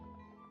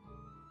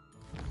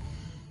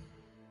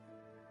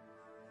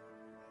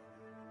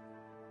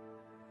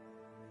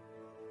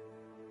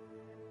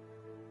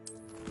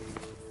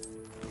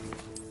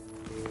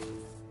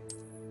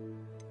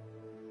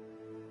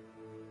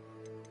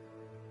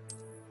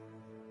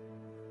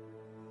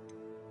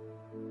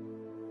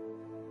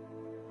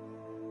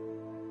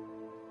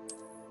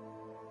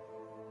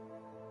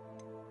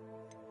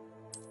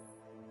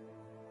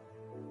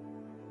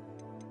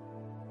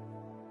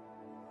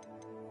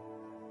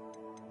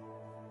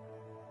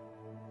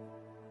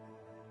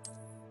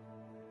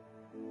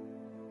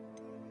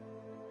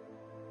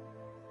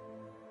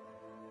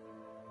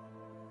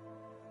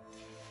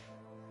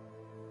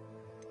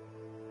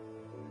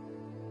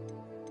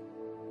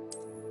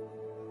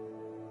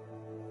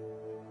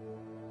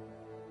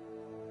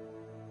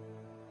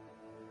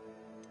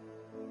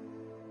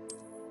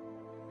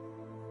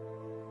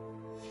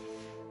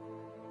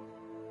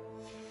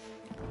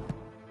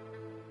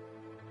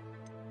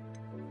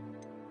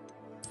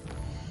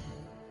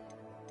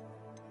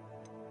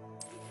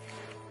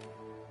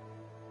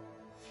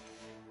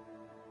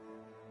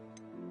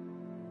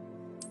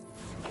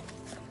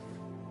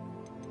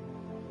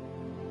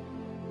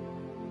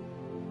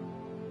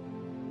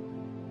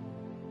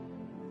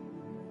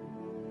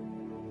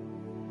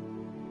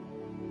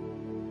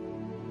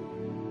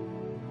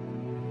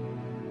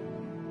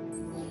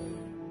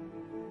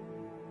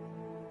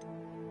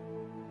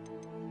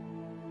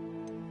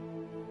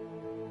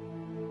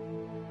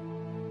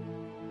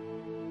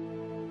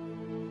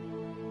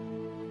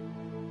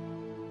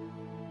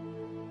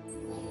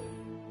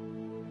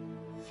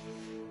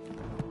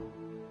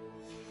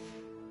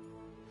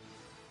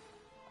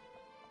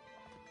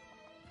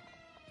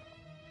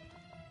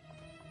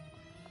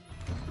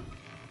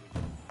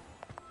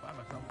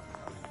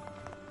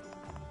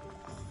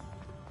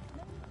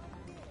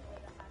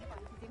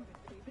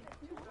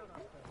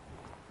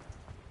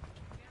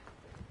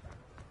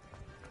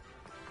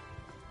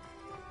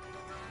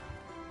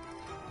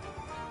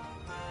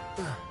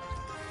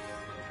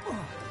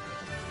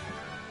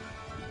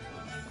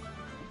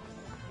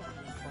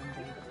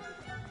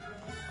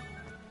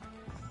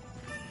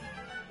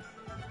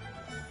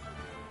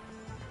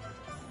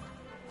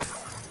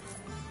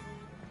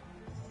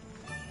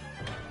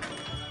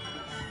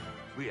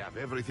 We have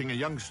everything a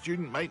young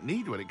student might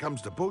need when it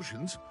comes to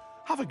potions.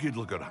 Have a good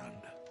look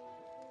around.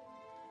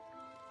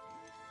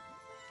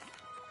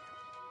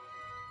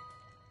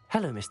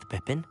 Hello, Mr.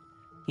 Pippin.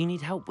 You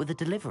need help with a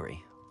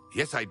delivery?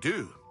 Yes, I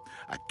do.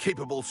 A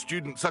capable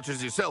student such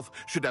as yourself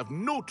should have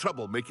no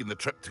trouble making the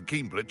trip to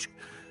Cambridge.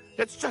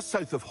 It's just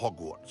south of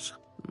Hogwarts.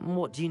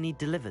 What do you need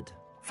delivered?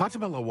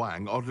 Fatima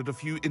Lawang ordered a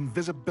few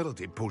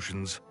invisibility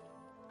potions.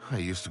 I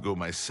used to go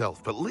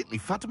myself, but lately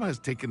Fatima has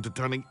taken to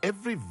turning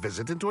every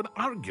visit into an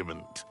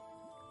argument.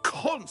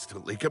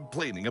 Constantly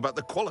complaining about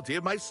the quality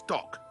of my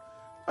stock.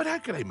 But how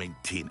can I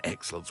maintain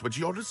excellence when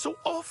she orders so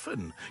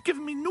often,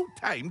 giving me no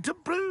time to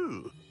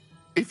brew?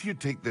 If you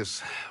take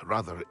this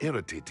rather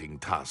irritating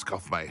task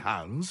off my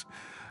hands,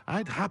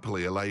 I'd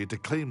happily allow you to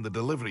claim the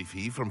delivery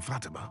fee from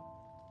Fatima.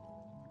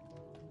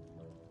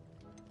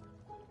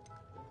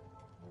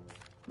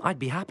 I'd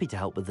be happy to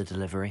help with the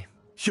delivery.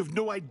 You've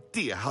no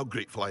idea how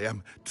grateful I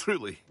am,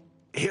 truly.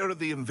 Here are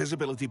the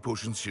invisibility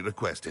potions she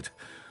requested.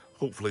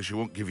 Hopefully she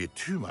won't give you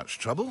too much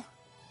trouble.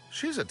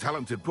 She's a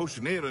talented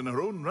potioneer in her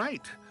own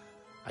right.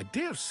 I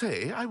dare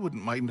say I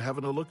wouldn't mind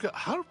having a look at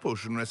her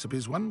potion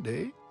recipes one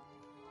day.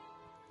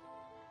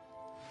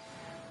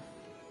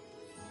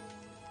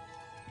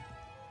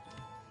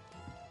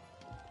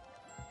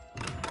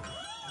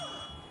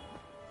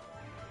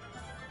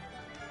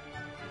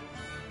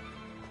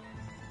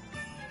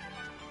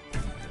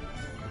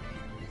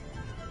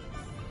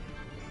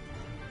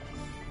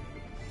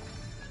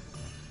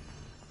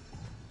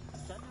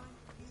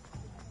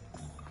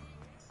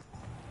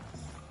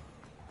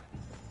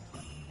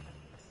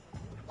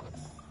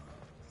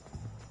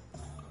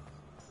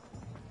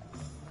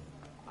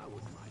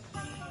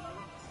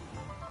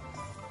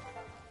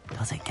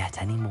 Does it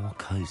get any more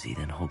cozy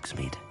than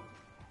Hogsmeade?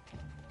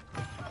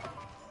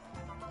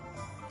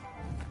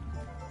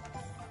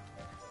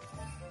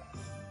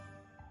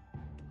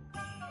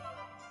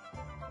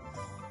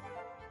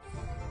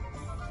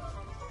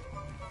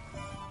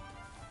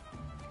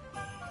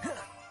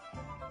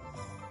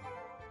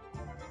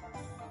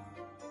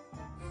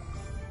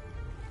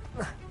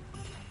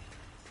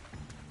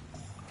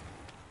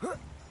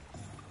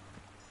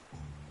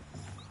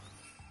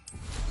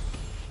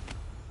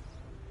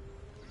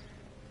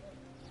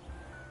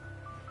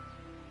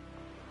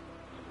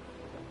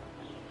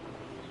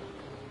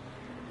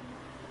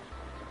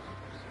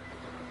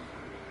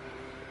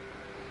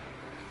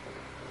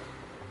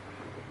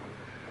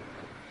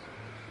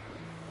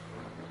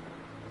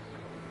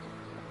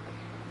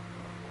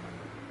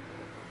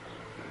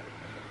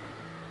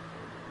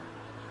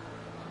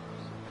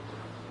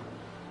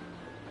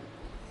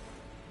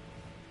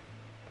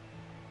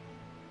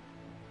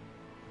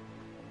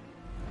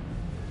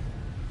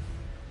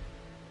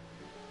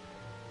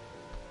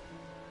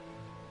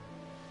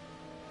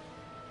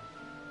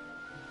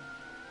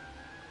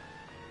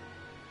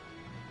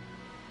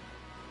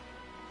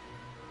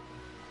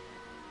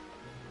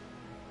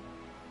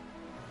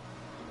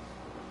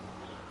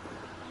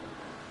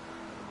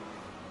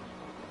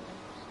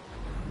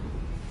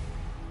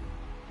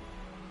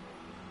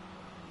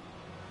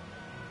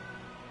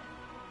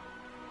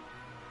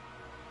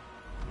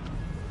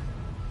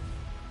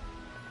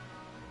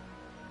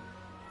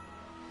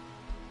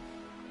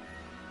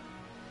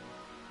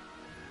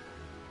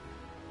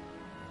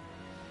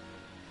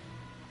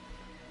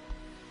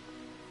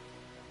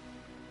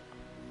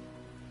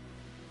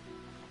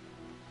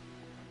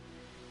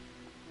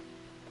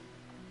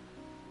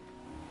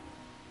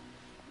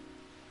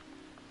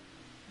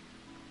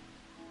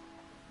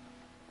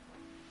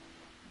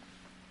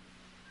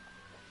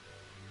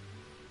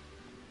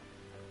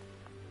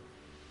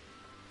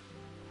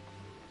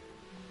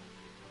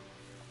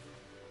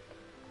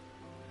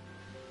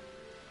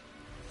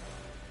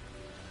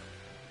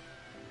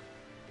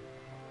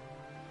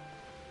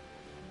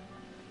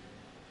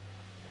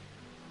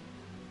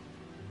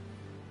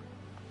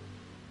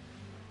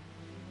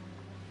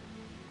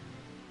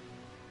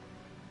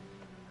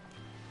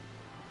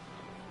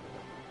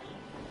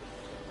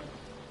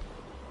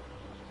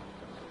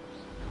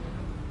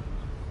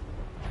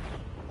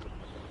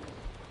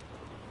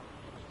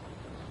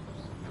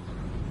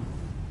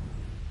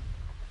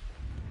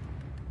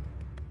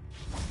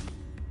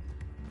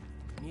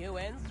 New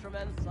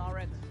instruments are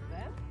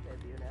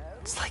expensive, you know.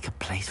 It's like a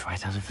place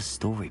right out of a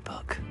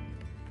storybook.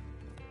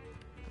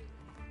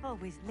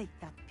 Always like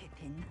that,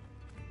 Pippin.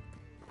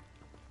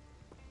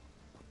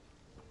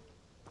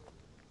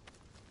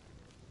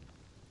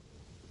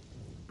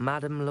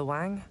 Madam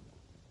Lawang,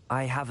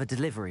 I have a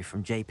delivery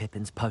from J.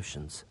 Pippin's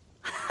Potions.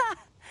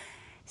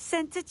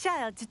 Sent a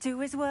child to do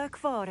his work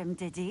for him,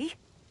 did he?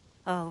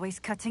 Always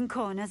cutting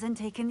corners and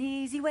taking the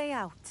easy way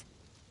out.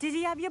 Did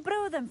he have you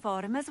brew them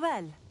for him as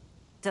well?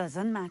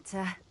 Doesn't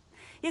matter.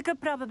 You could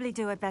probably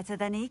do it better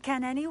than he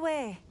can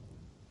anyway.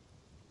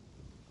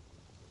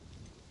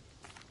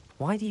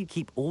 Why do you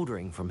keep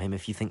ordering from him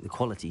if you think the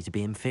quality to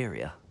be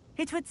inferior?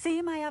 It would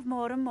seem I have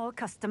more and more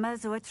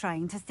customers who are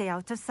trying to stay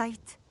out of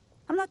sight.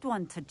 I'm not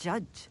one to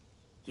judge.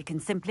 You can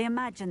simply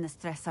imagine the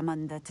stress I'm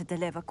under to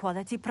deliver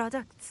quality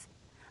products.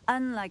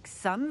 Unlike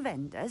some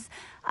vendors,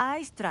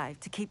 I strive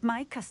to keep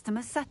my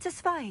customers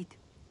satisfied.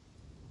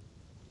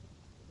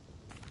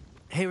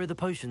 Here are the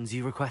potions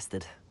you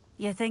requested.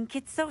 You think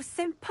it's so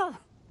simple?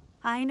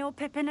 I know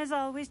Pippin is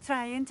always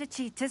trying to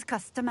cheat his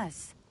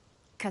customers.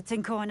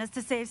 Cutting corners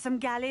to save some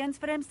galleons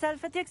for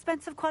himself at the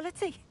expense of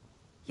quality.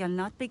 You'll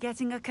not be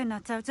getting a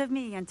canut out of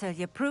me until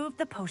you prove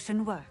the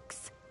potion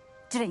works.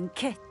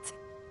 Drink it.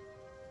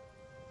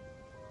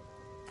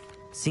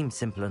 Seems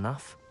simple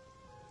enough.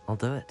 I'll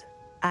do it.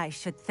 I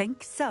should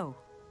think so.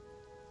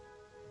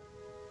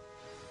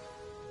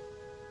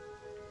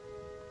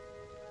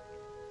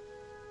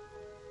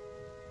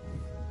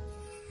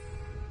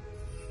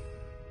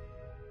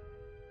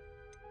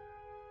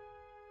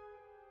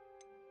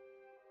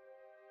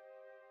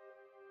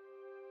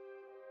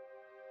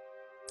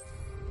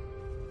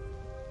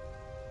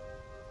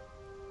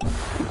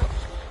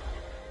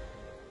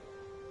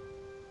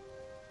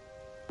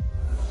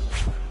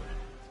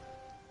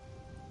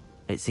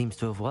 It seems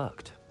to have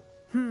worked.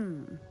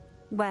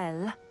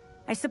 Well,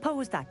 I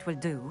suppose that will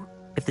do.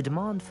 If the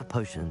demand for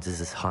potions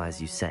is as high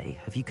as you say,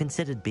 have you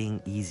considered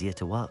being easier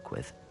to work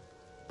with?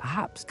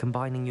 Perhaps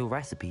combining your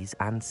recipes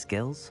and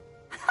skills?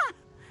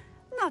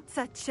 Not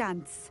a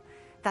chance.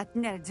 That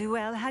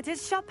ne'er-do-well had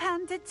his shop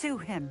handed to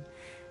him.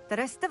 The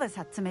rest of us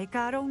had to make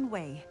our own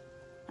way.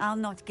 I'll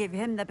not give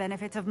him the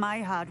benefit of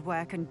my hard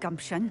work and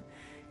gumption.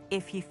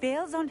 If he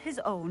fails on his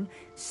own,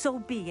 so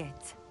be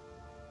it.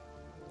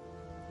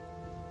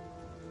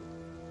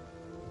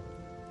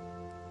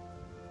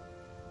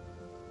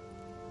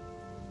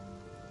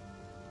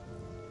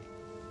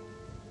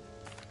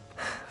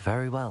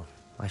 Very well.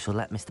 I shall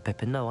let Mr.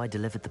 Pippin know I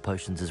delivered the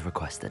potions as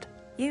requested.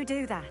 You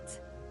do that.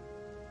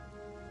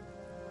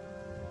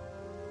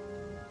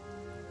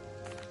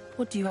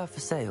 What do you have for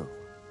sale?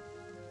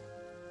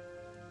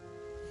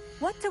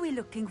 What are we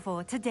looking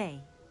for today?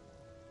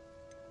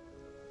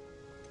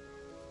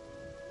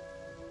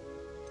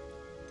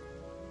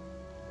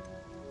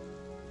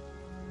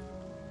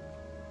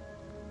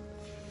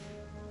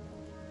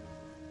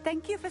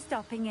 Thank you for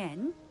stopping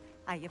in.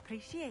 I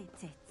appreciate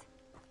it.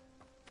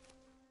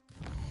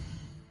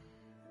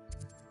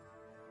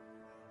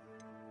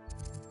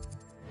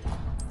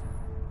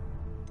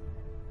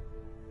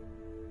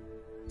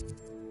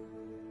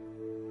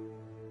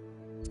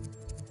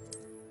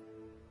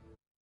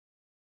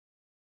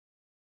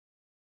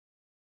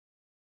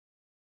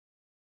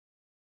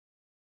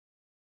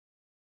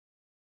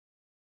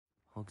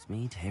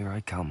 Hogsmeade, here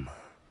I come.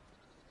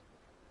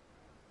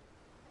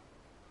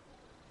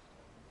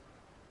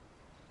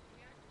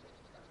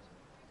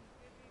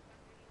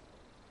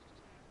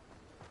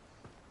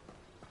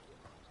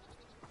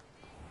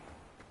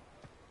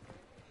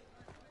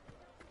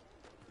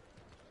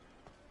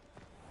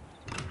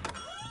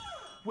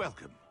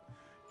 Welcome.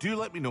 Do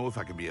let me know if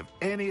I can be of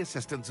any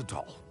assistance at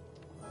all.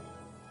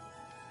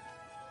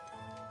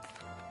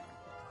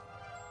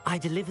 I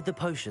delivered the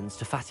potions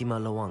to Fatima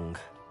Lawang.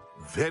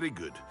 Very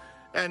good.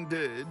 And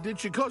did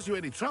she cause you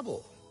any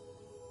trouble?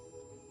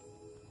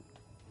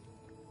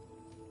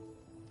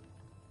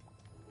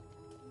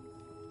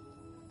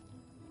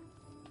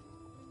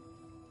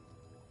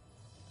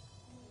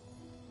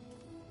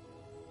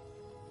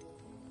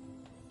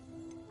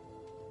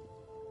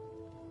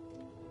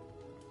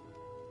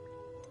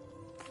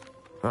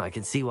 I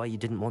can see why you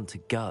didn't want to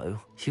go.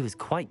 She was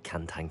quite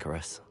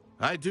cantankerous.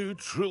 I do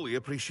truly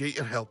appreciate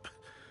your help.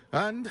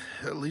 And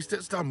at least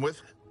it's done with.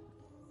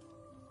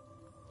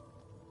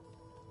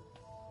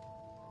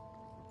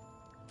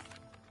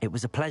 It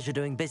was a pleasure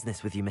doing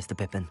business with you, Mr.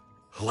 Pippin.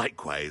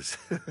 Likewise.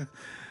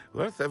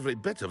 Worth every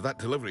bit of that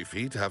delivery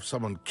fee to have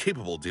someone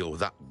capable deal with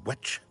that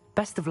witch.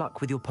 Best of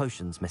luck with your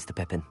potions, Mr.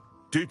 Pippin.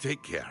 Do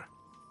take care.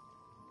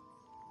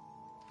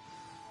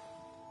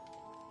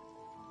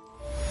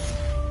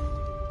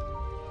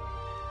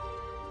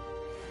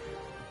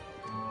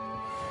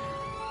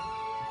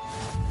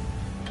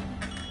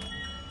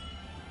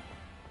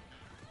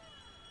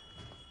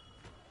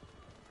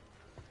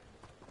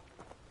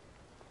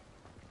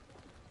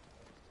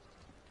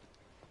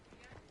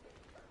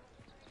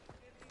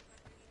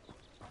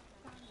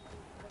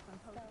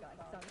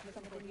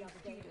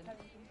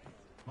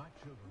 My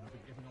children have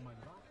been getting on my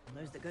last.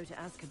 Those that go to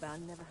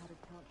Azkaban never had a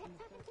chance in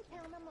the first.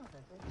 Tell my mother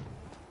that.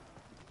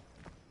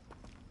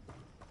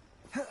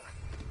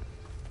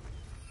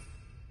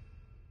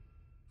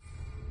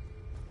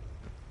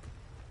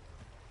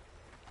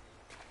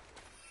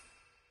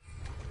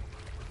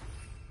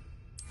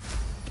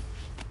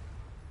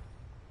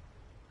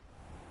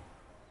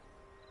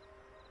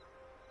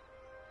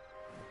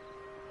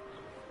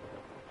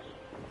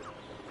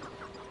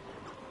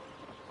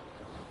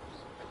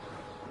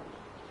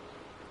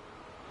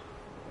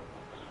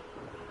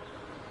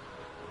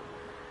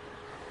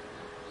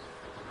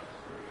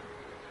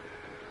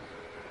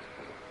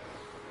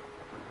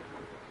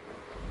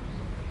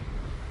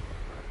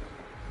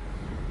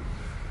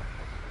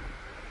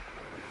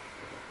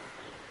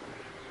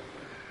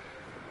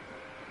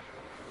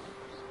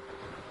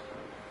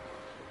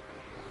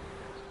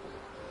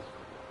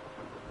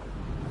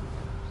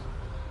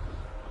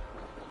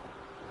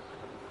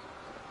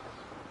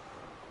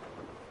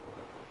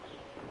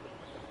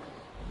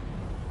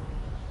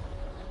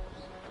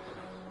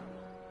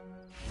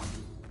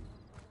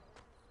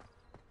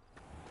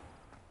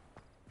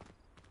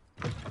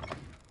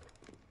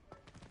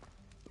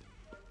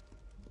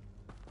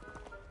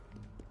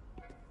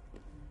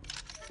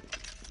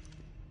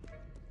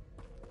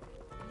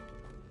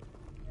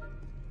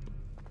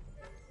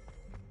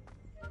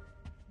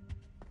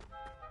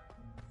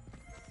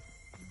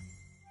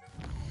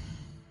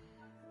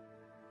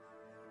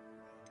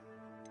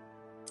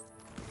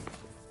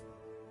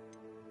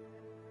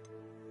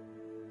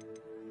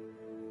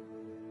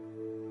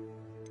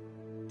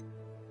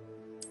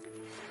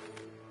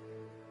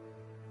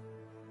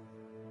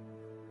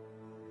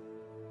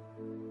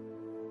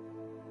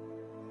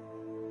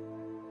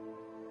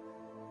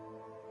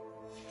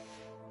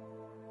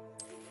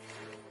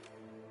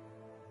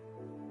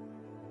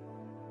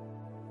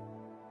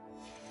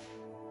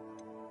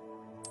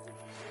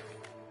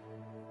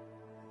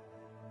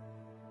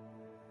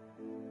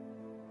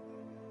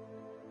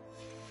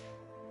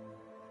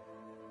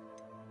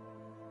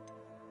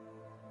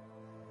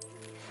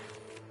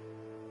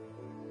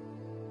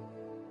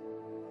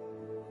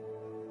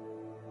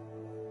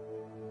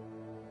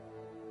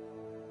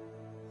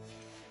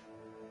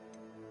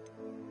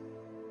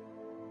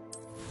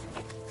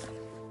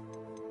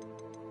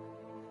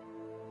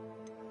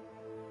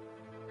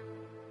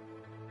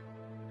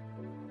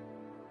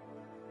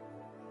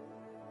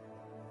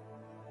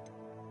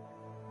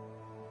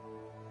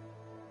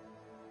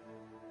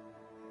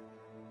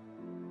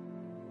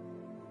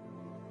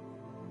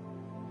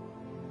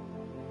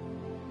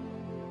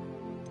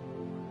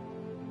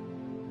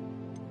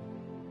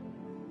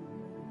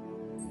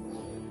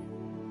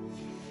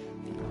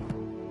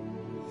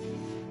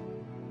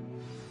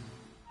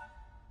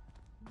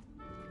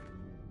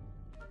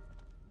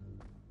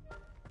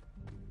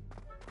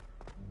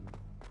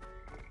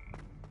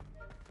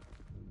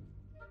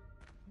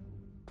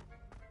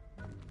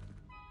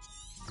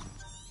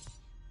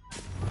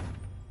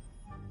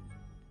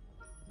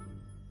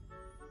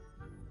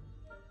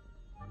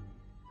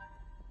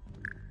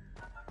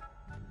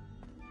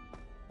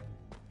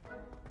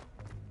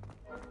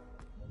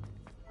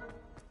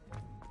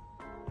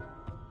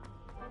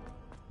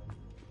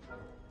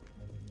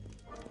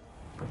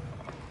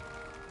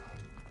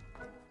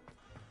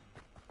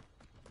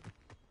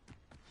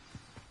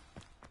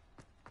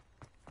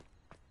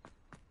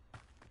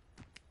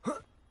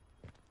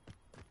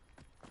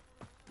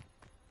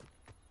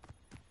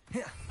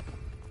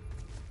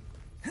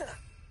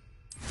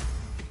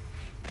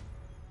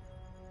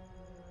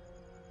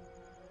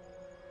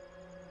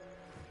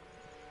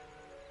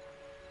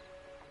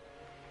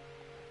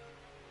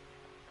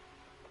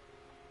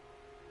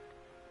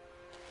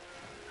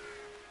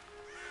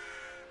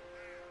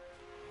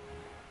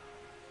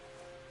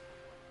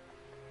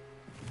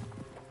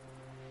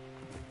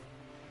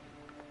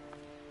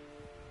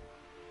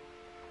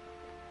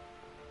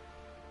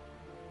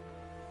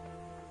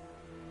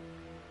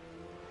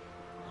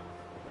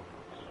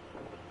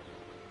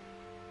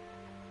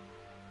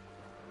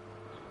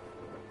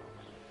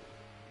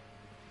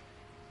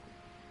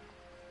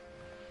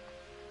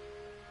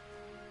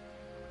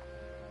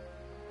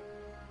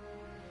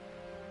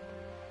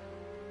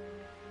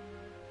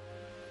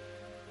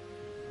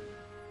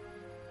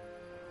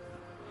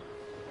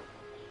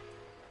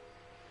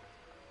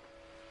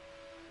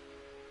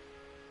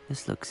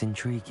 This looks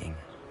intriguing.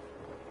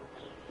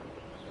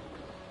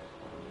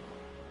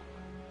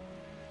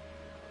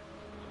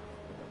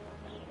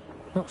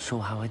 Not sure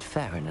how I'd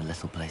fare in a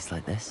little place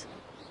like this.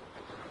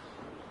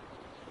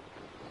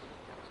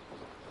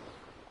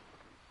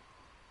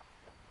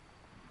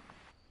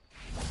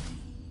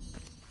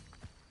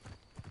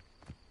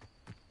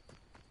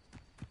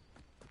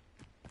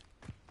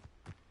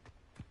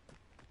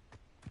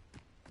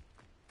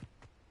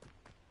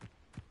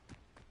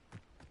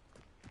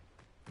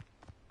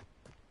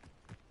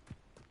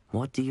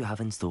 What do you have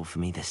in store for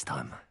me this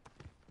time?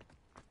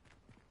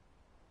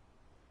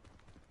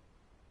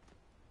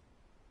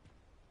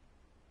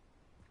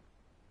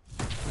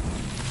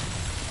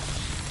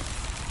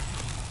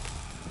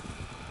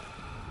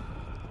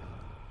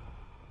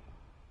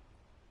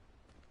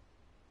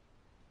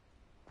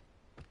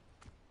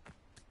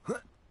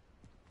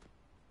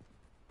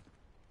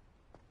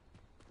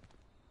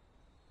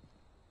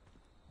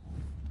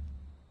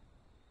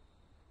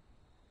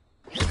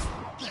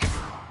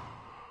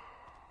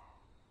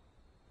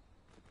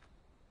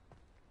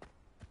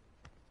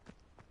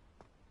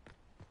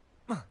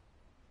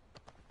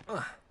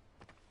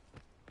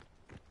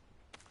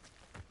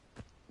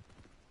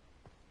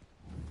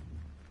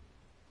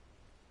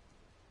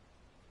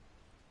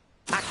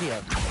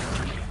 Accio.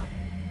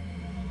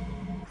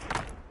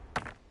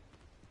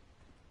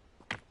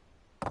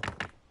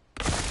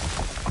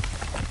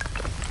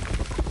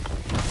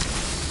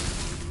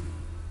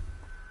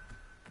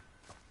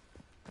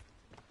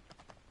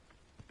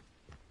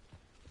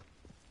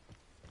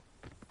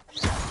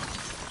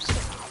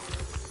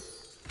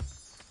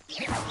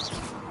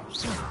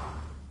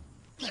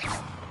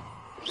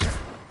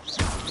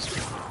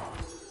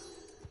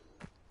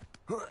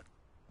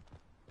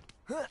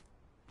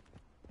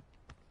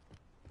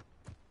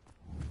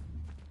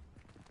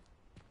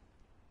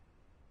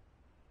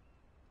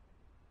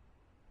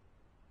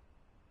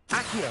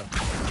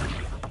 Accio.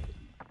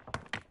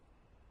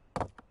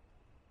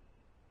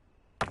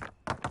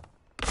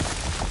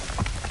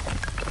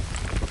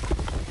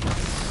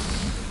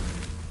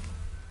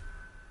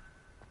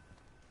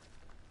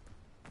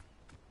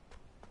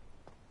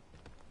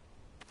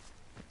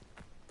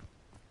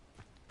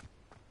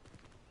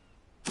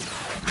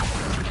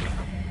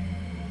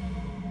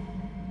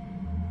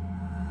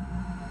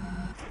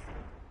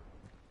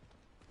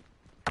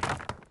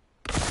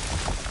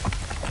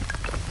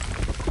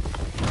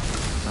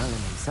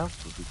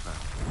 Himself will be proud.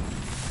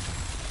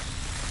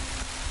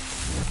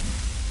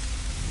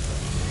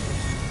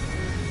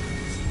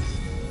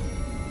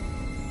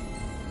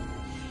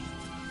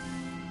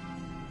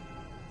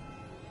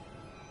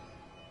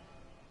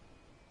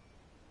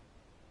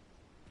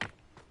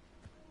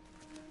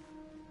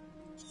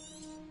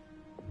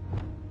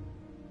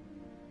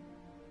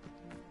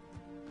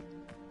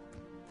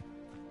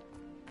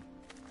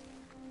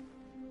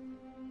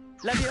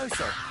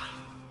 Levioso!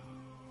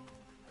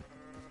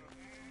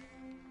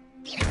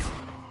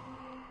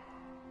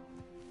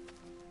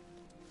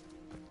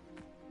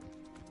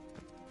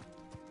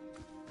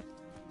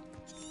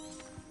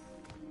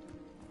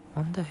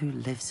 Wonder who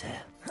lives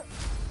here.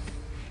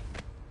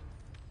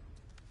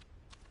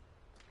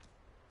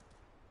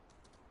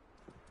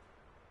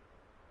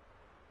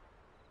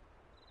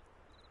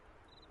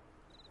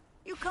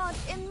 You can't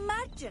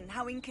imagine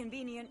how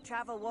inconvenient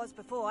travel was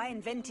before I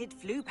invented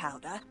flu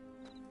powder.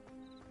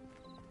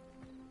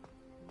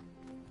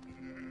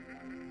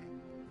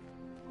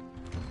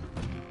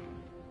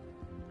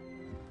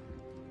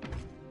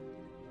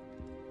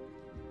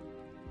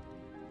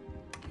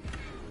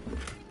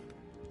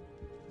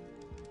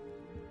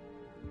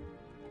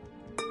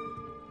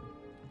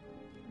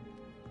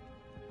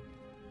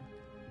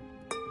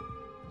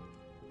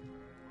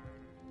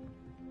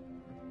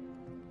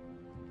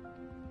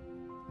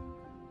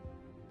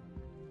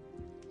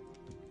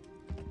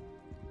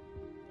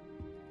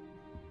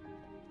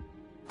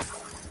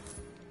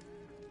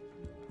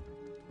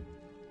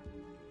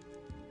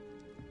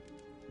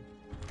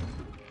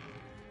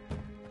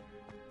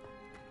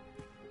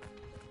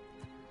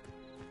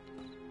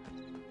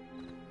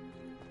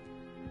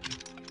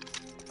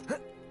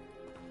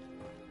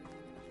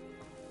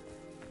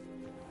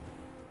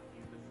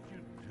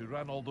 Who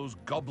ran all those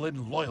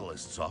goblin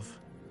loyalists off?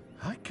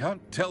 I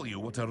can't tell you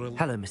what a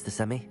Hello, Mr.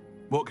 Semi.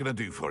 What can I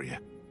do for you?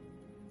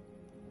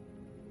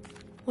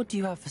 What do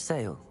you have for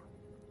sale?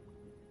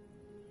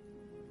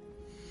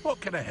 What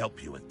can I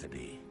help you with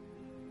today?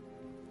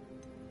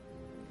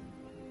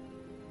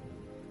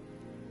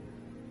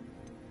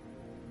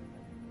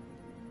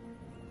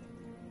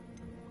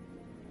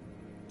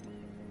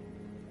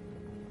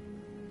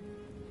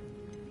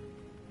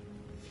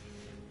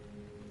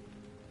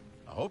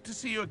 I hope to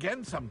see you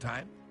again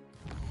sometime.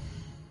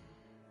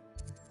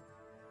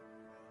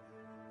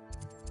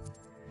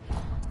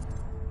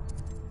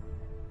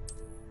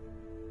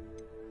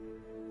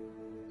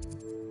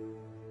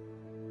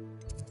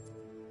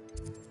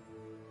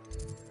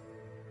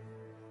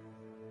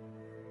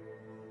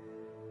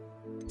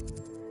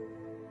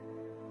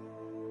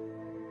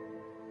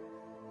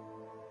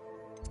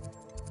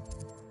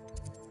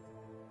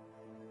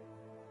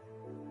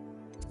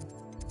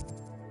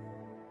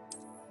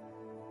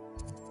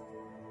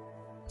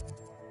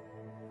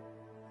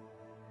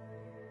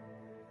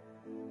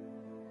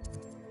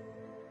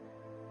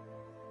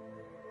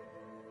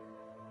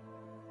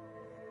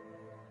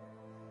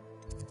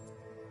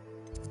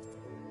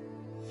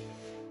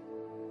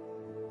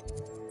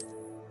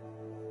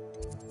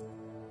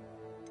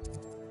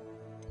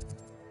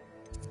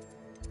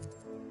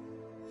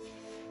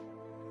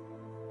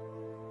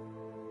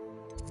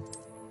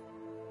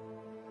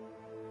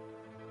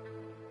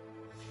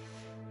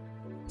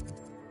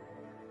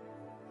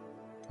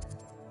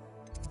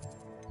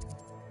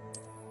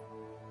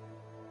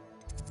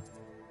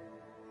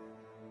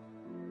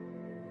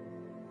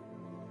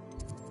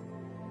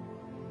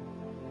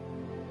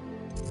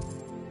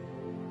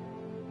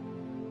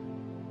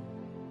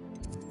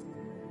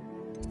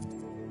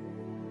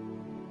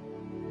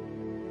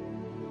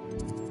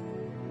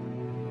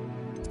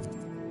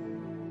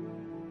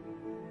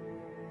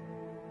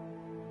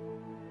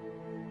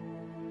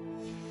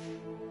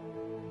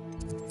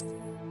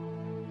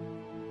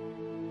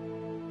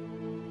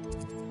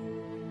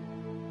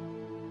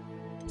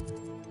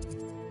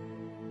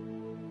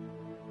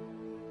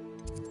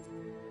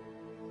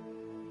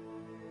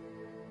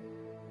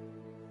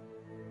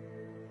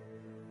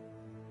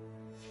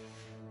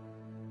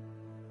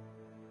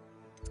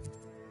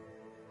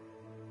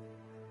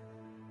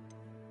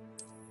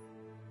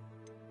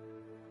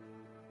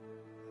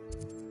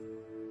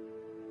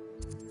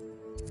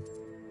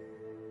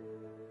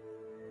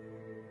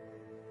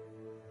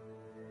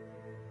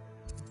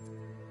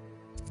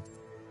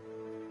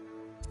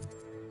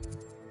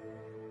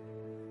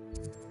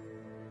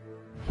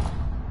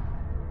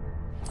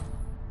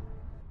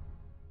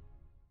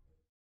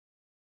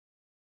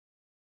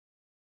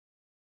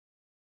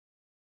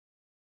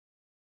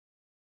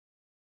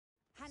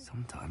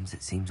 Sometimes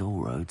it seems all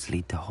roads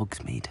lead to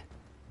Hogsmeade.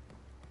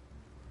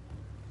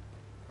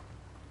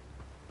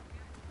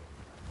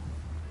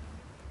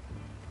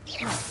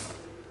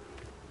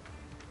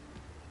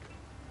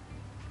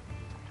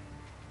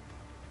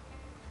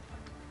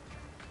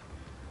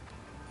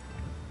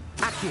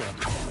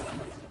 Accio.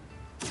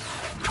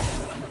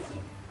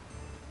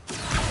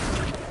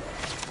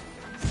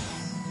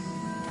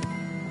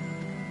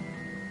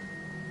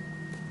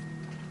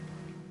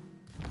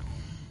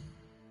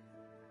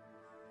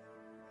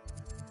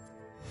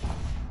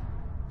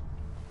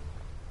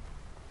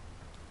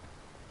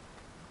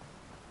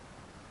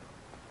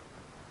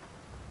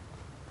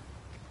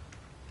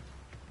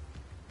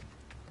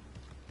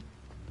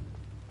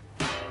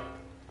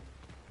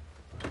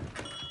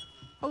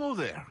 Hello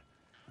there.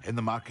 In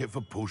the market for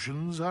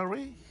potions, are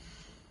we?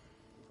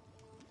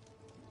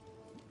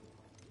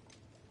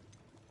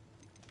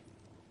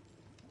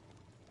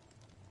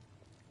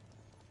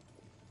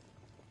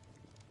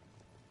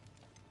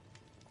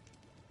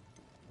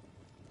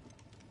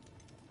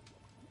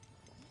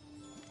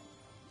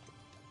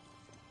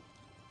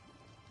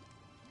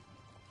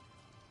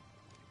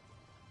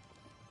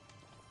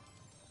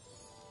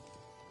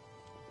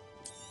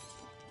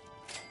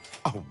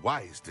 A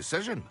wise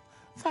decision.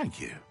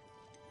 Thank you.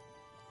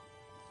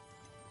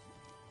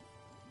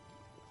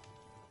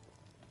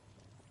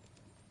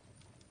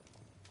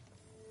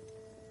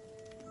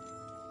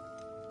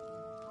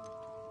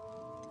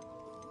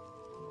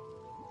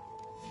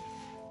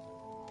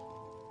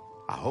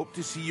 I hope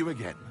to see you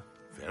again.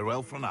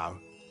 Farewell for now.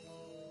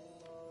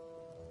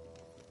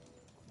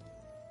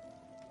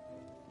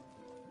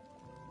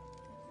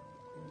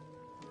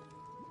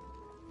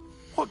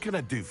 What can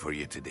I do for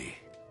you today?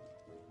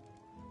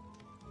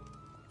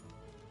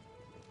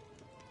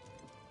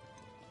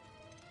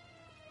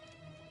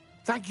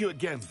 Thank you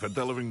again for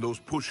delivering those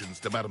potions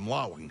to Madame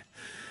Lawing.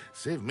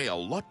 Saved me a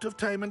lot of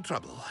time and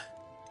trouble.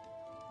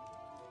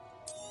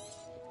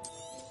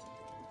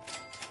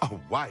 A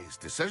wise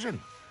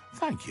decision.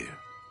 Thank you.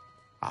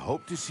 I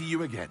hope to see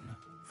you again.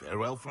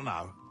 Farewell for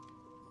now.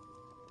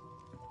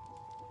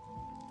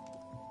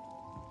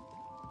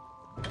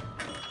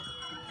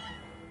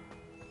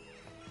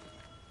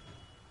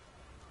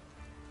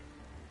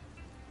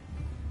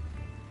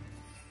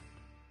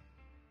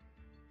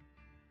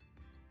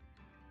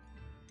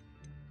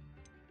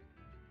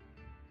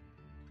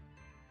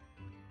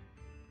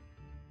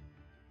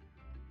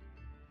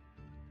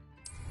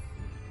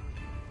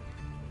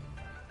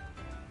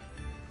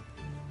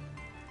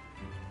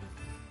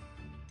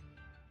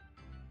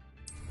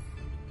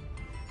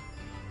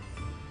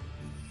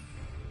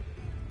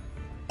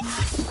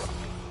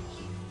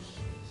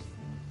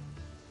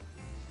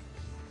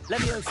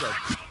 Levioso.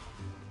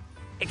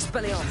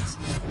 Expelliarmus.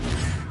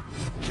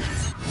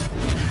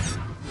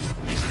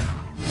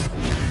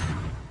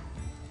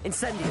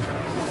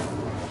 Incendium.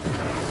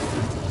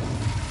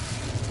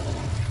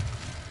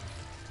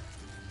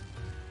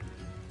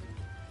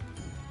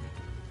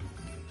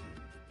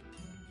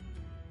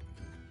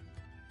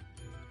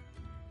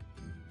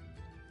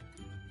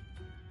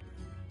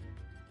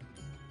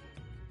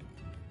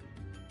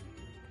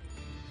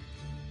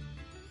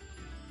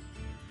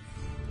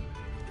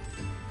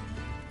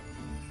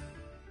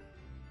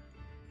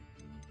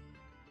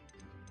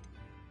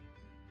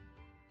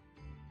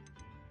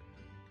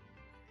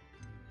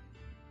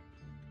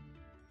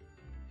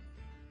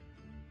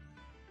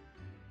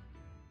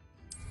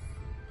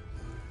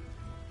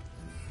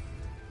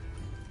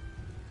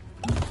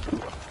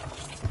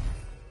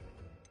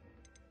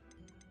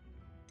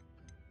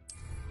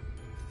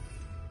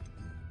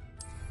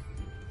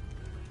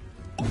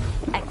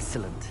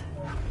 Excellent.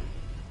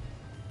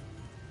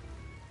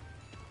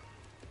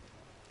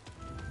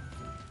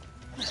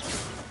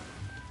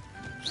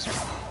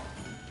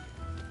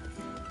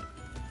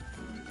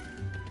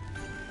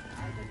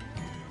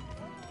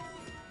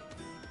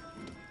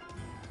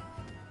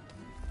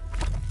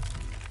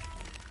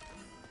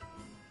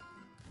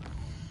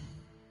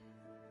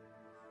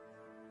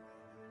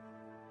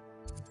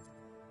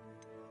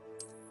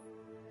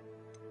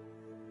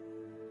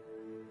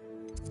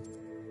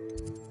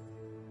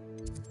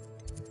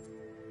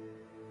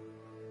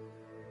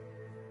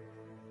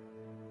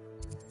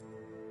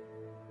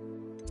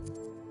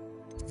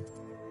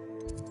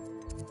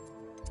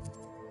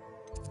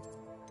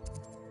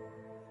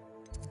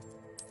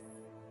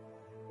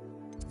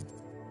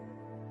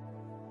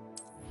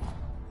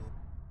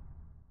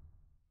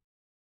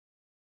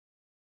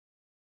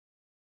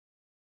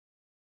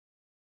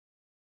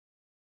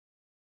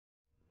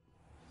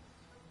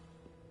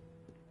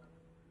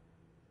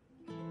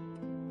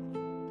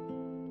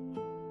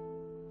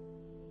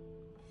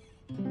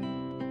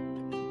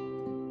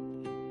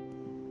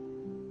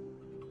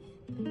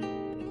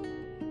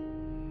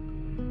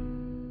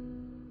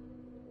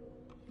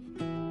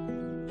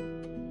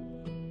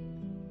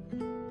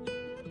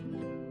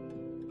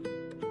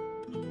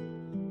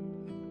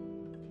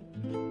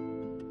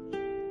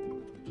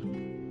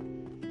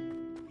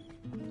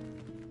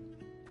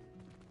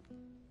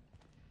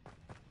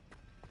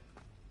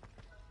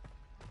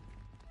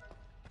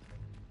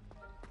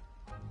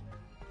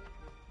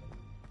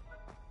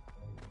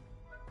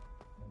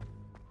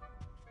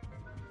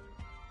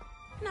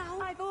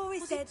 No, I've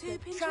always said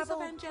that travel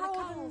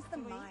broadens the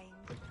mind.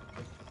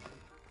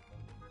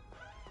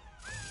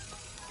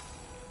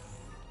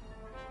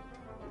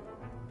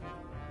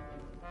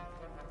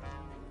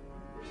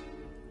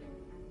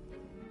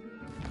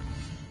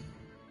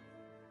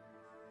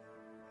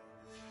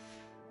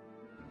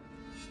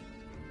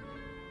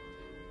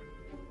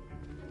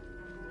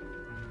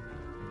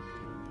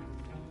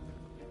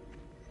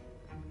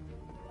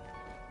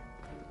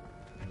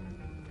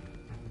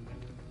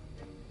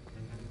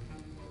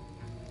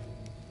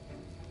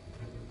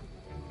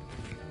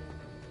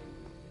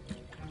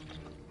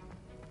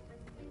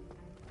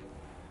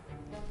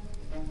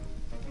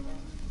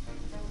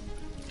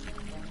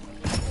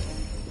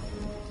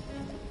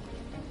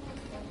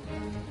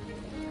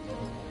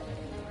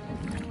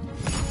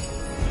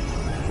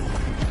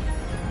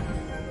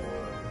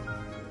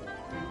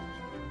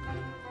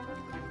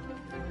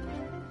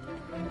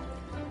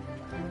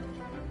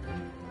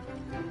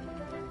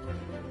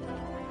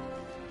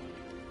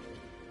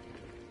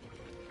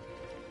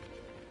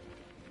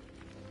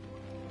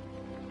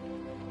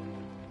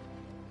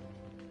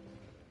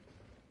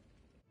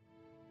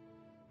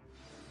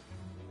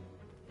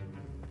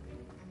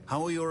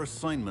 How are your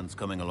assignments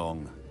coming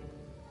along?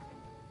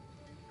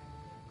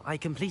 I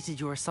completed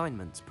your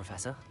assignments,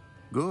 Professor.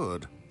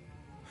 Good.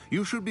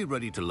 You should be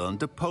ready to learn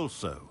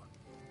Depulso.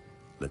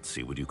 Let's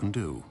see what you can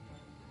do.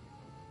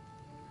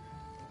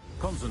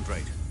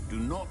 Concentrate. Do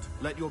not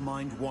let your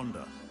mind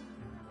wander.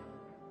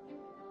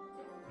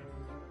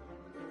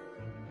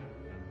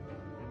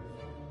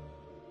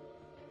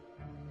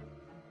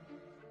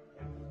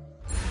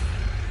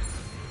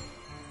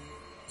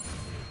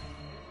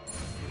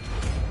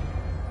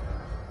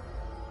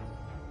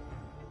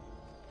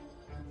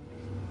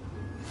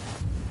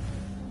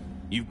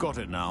 You've got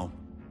it now.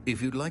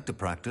 If you'd like to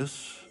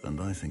practice, and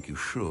I think you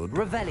should...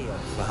 Revelio.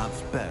 Perhaps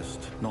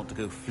best not to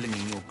go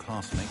flinging your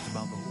classmates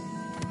about the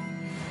hall.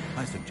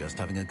 I suggest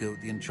having a go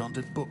at the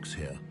enchanted books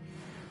here.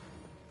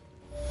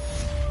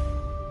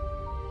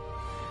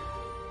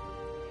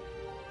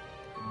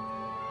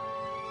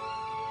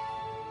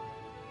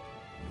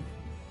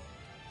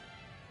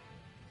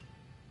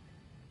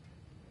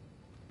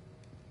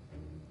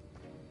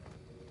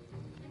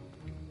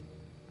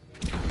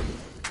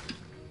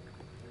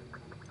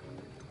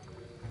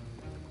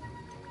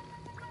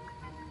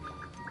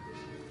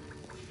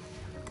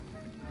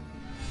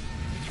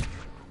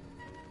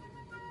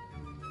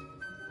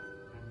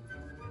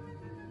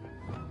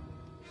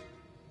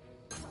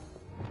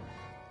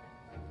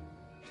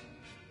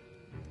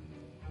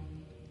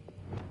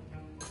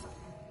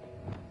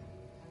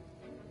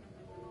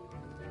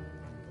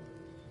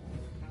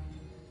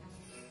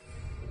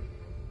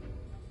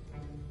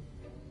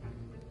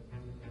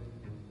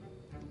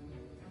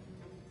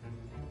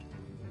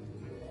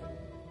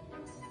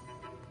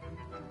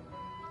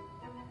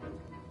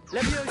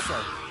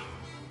 Levioso!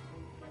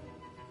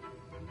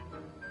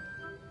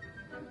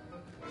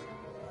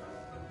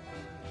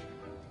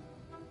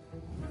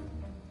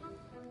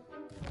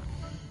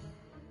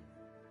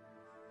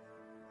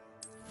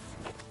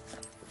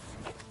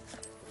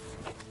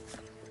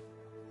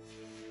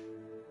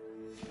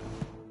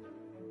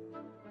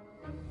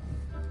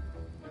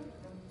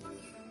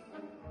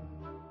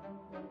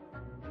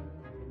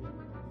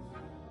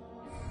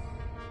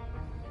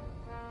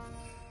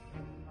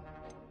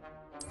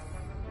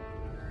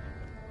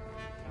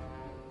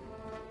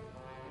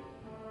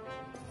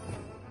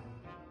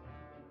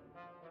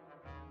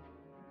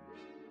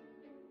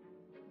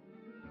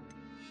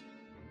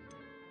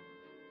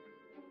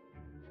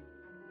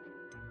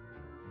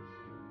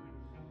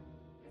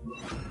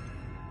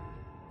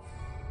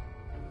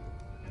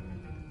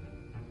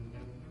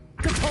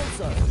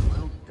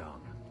 Well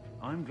done.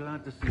 I'm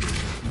glad to see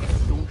that you're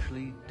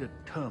staunchly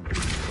determined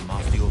to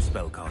master your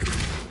spellcasting.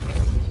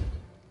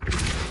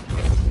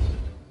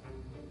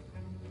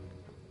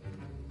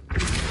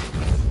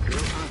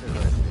 Still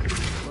underrated,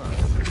 but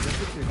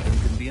repetition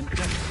can be an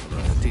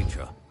excellent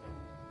teacher.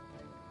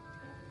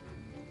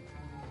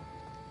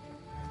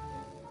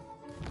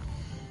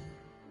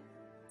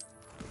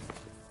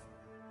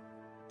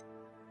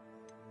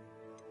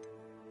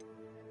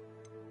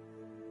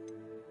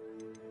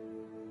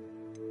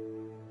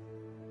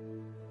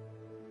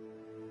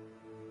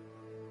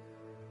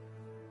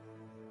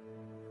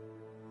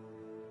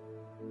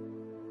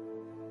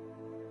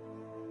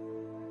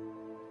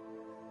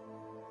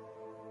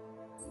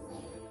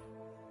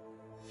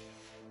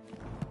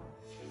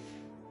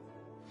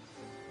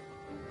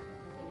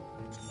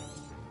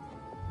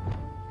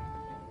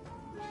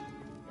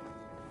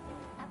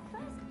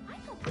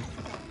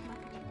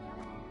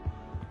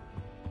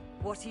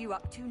 What are you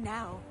up to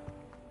now?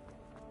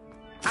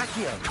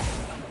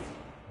 Accio!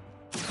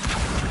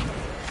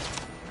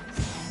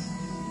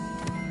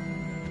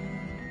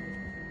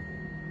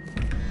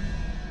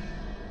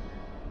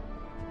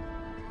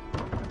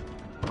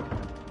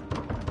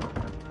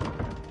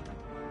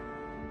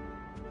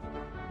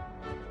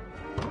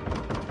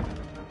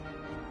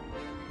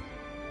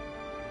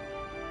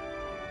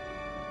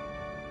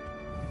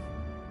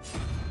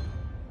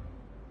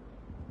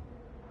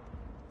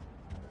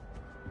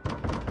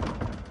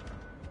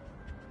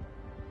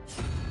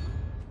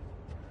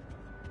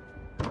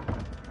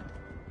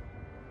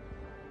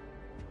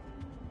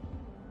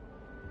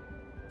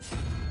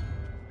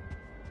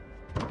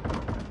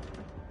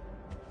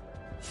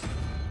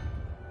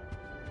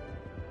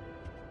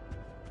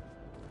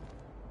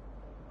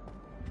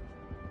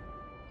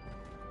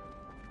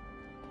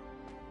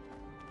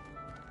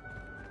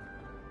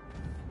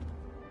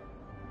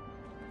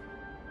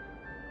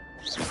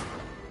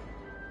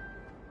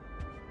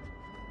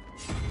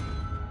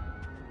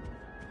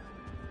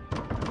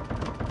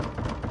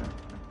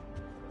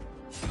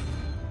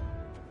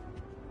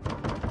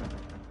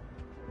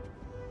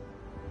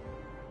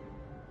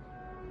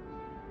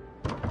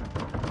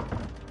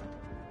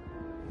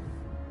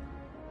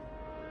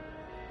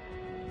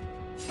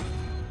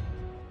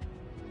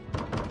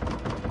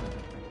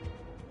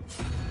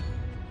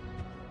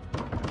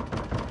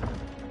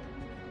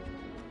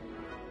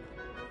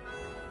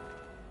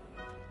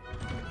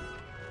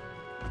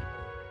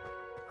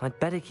 I'd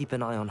better keep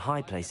an eye on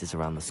high places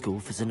around the school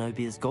for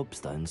Zenobia's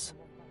gobstones.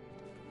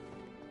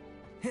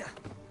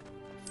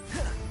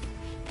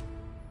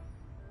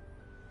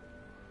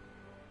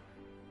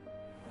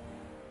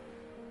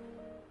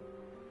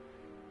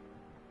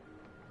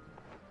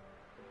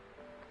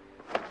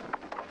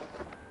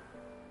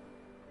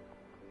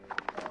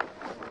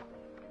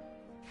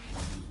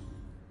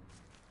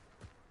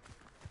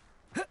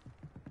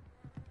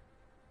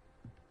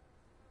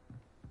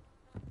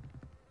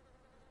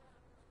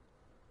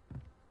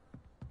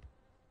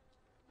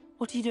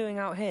 What are you doing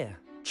out here?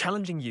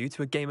 Challenging you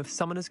to a game of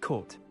Summoner's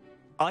Court.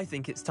 I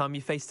think it's time you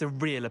faced a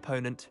real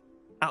opponent,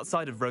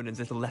 outside of Ronan's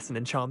little lesson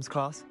in charms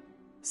class.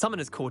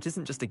 Summoner's Court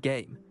isn't just a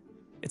game.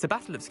 It's a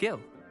battle of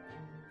skill.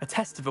 A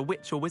test of a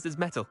witch or wizard's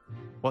mettle.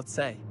 What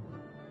say?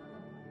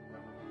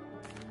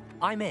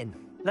 I'm in.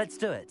 Let's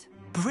do it.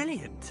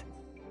 Brilliant!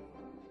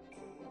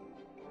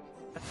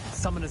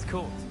 Summoner's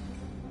Court.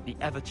 The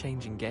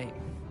ever-changing game.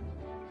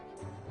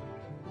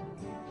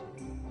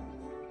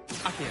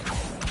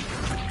 Accio.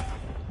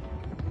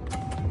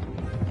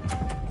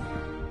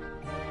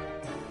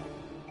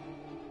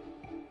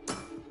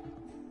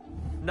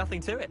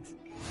 Nothing to it.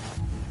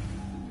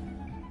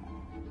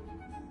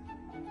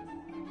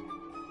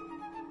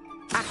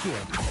 Accio.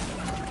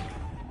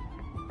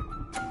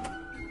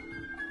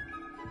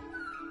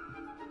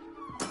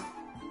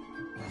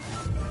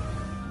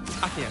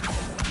 Accio.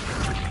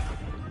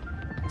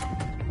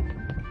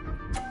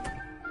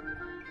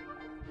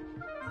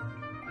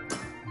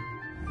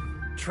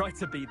 Try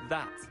to beat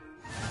that.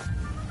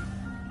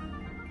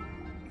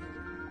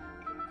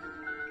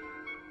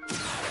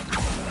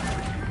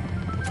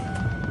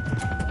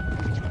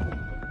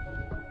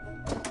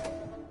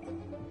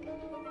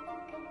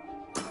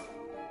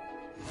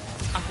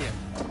 Accio.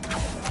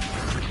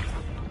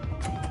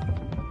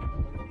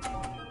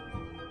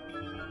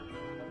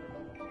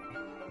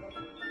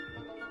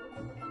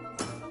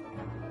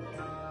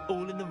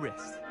 All in the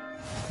wrist.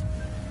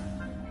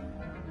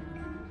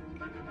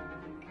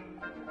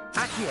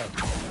 Accio.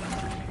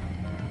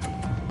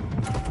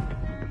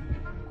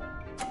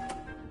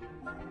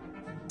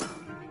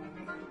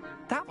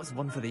 That was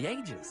one for the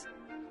ages.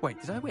 Wait,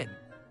 did I win?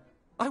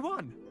 I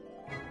won!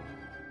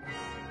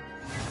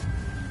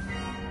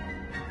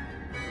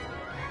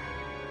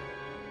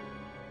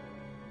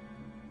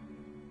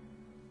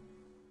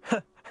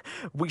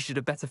 We should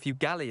have bet a few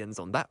galleons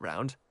on that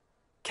round.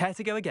 Care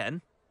to go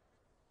again?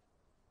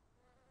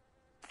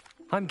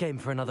 I'm game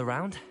for another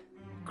round.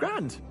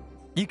 Grand.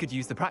 You could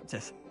use the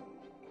practice.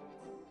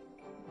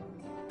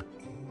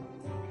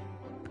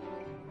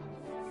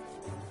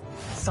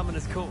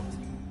 Summoner's Court.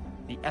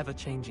 The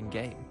ever-changing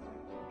game.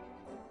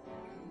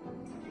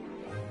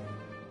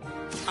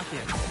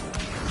 Accio.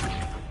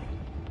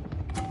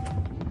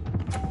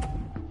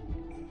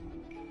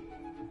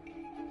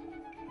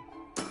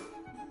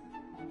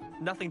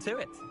 Nothing to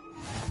it.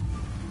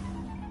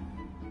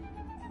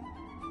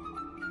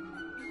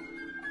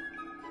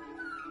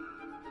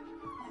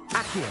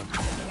 Accio.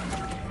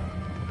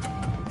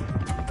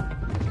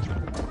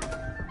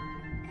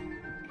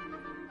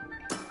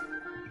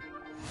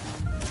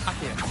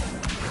 Accio.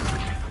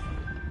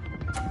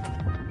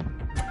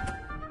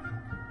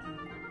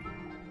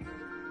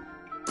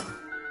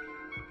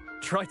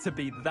 Try to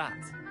beat that.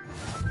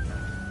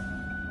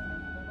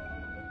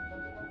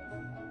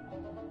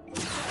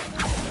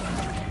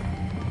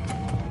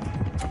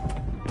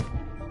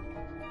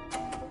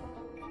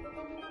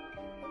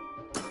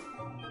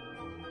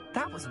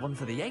 That was one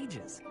for the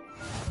ages.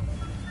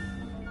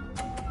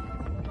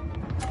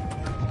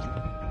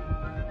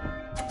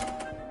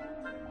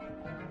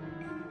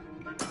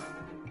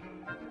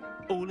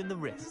 All in the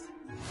wrist.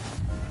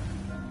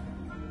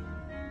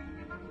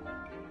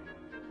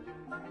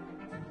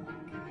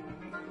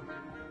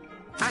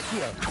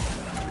 Accio.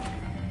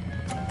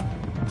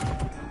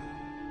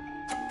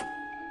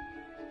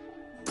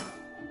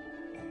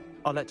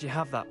 I'll let you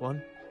have that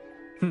one.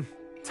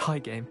 Tie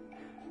game.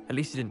 At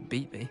least you didn't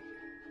beat me.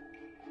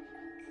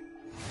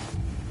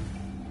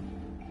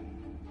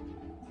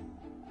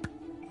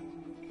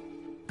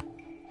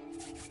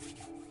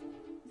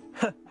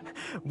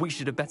 We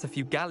should have bet a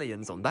few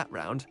galleons on that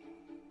round.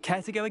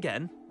 Care to go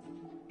again?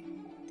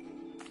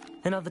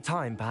 Another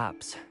time,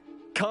 perhaps.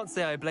 Can't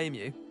say I blame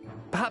you.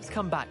 Perhaps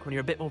come back when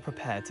you're a bit more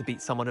prepared to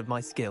beat someone of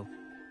my skill.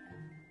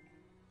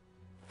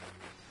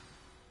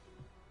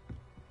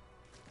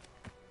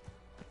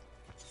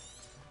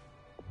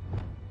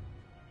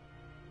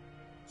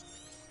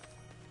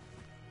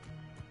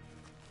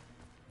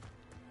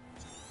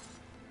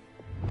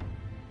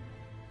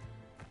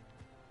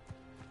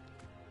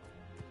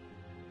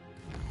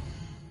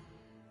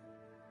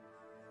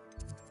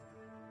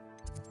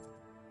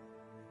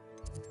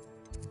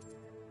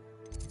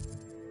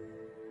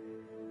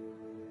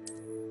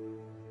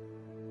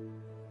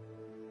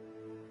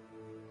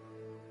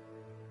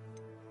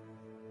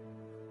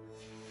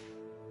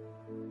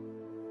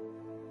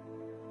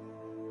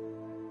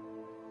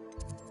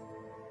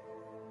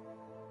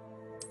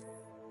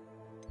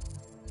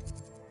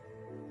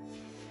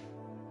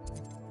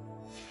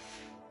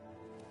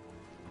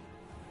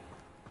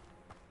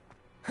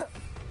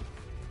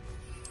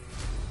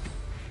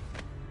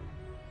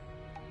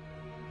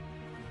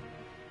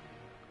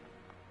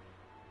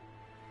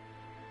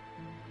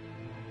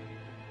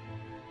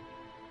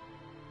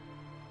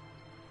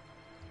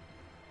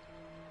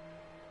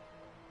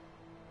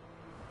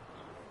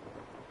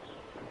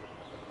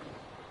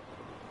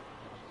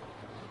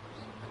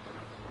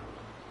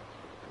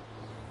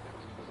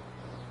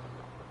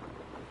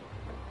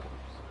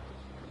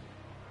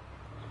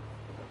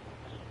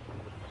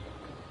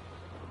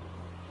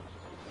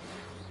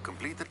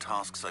 Complete the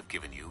tasks I've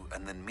given you,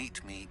 and then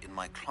meet me in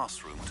my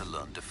classroom to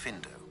learn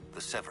Defindo,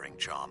 the severing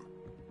charm.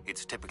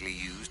 It's typically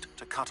used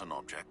to cut an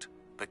object,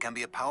 but can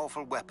be a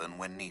powerful weapon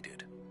when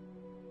needed.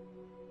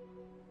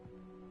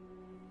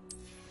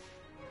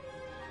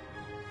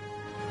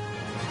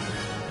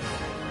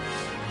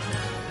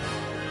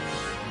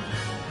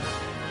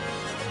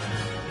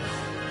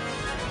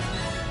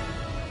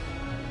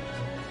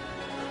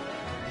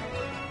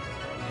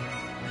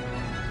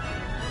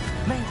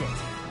 Made it!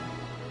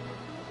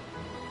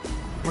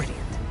 Brilliant.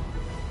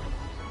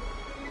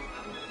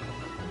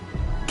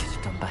 Could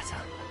have done better.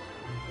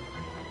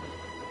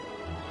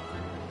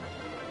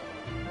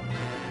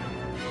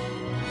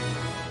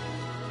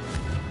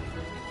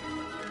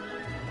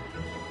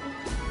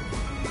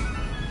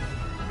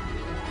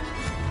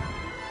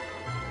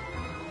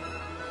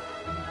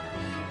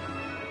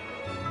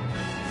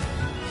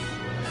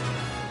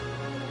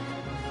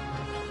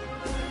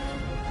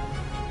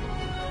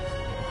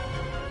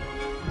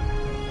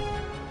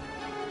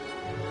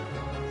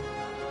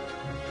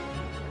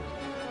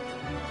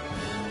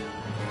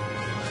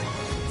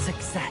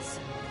 Success.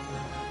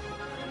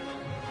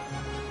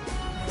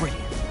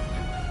 Brilliant.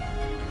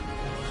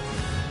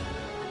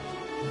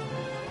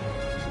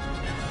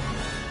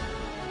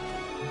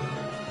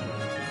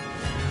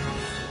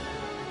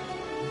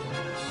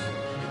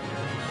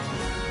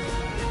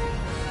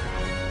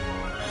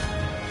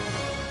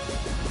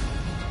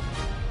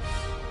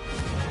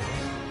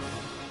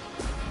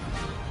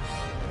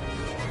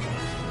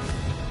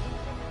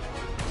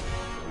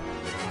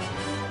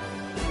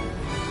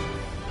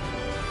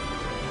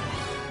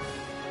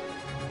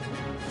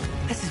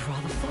 This is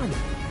rather fun.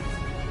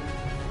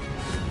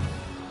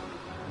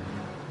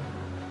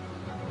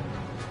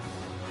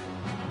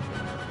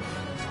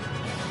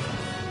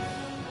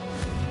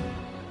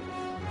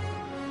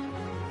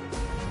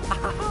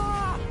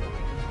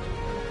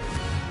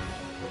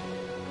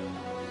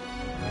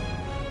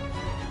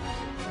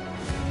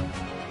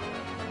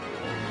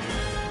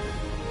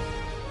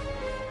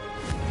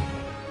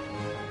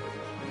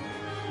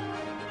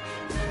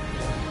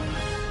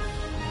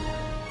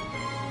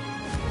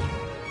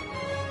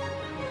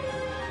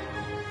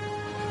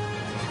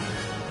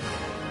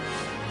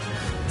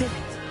 Did it.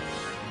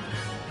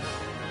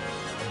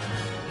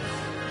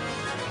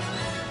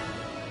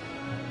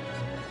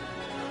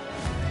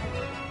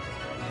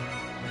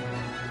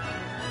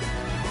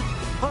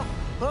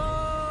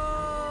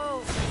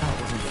 Oh!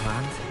 That wasn't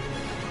planned.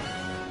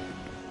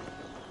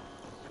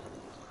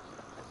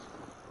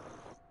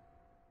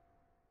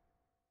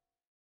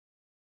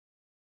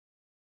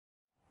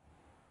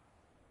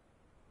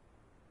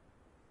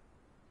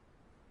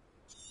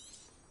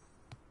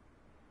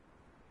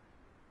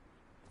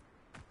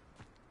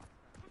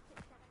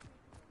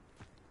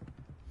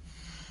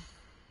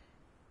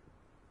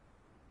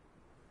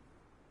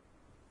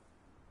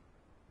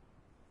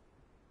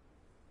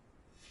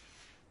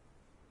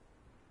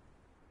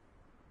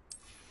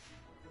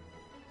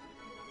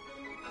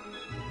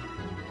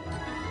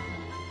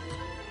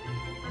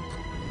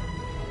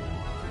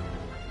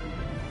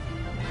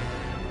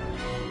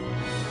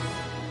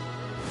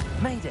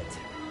 Made it.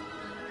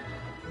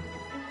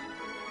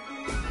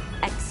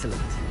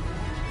 Excellent.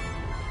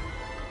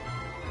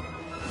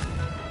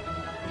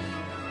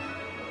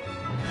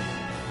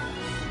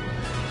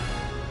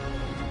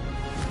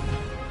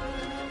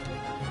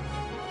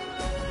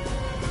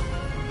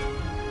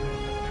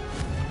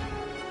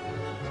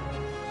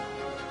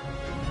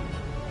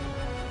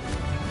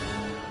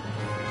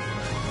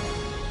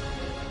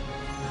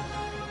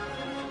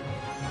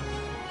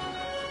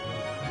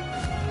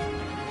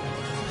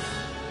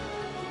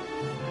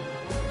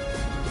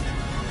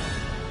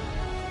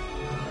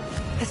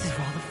 This is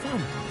rather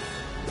fun.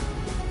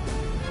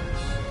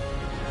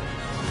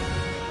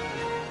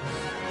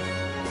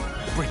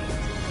 Brilliant.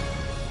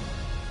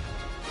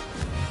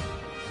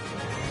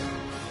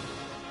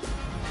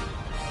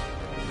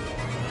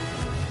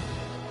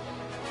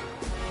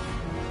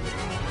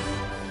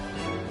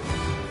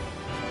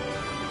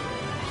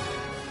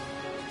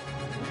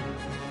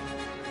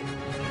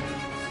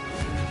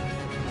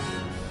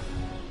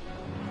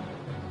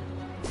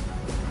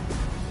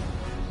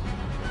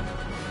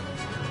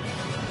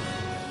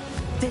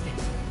 Did it.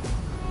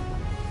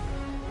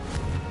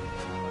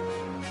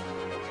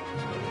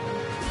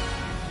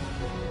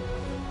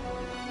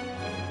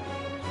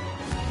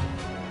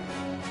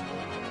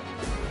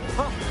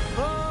 Oh!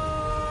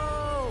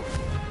 Oh!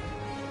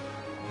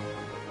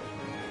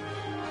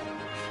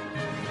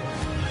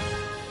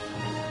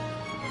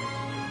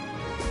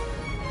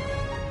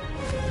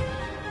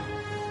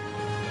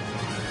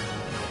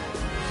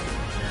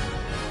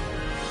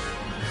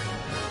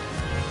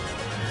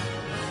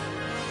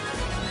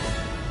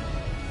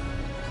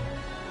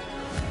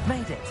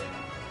 Made it.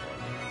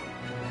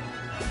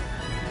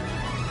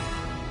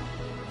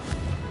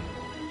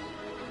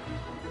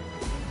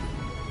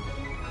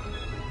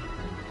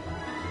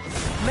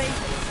 Made it.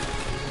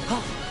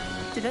 Oh,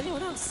 did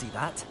anyone else see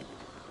that?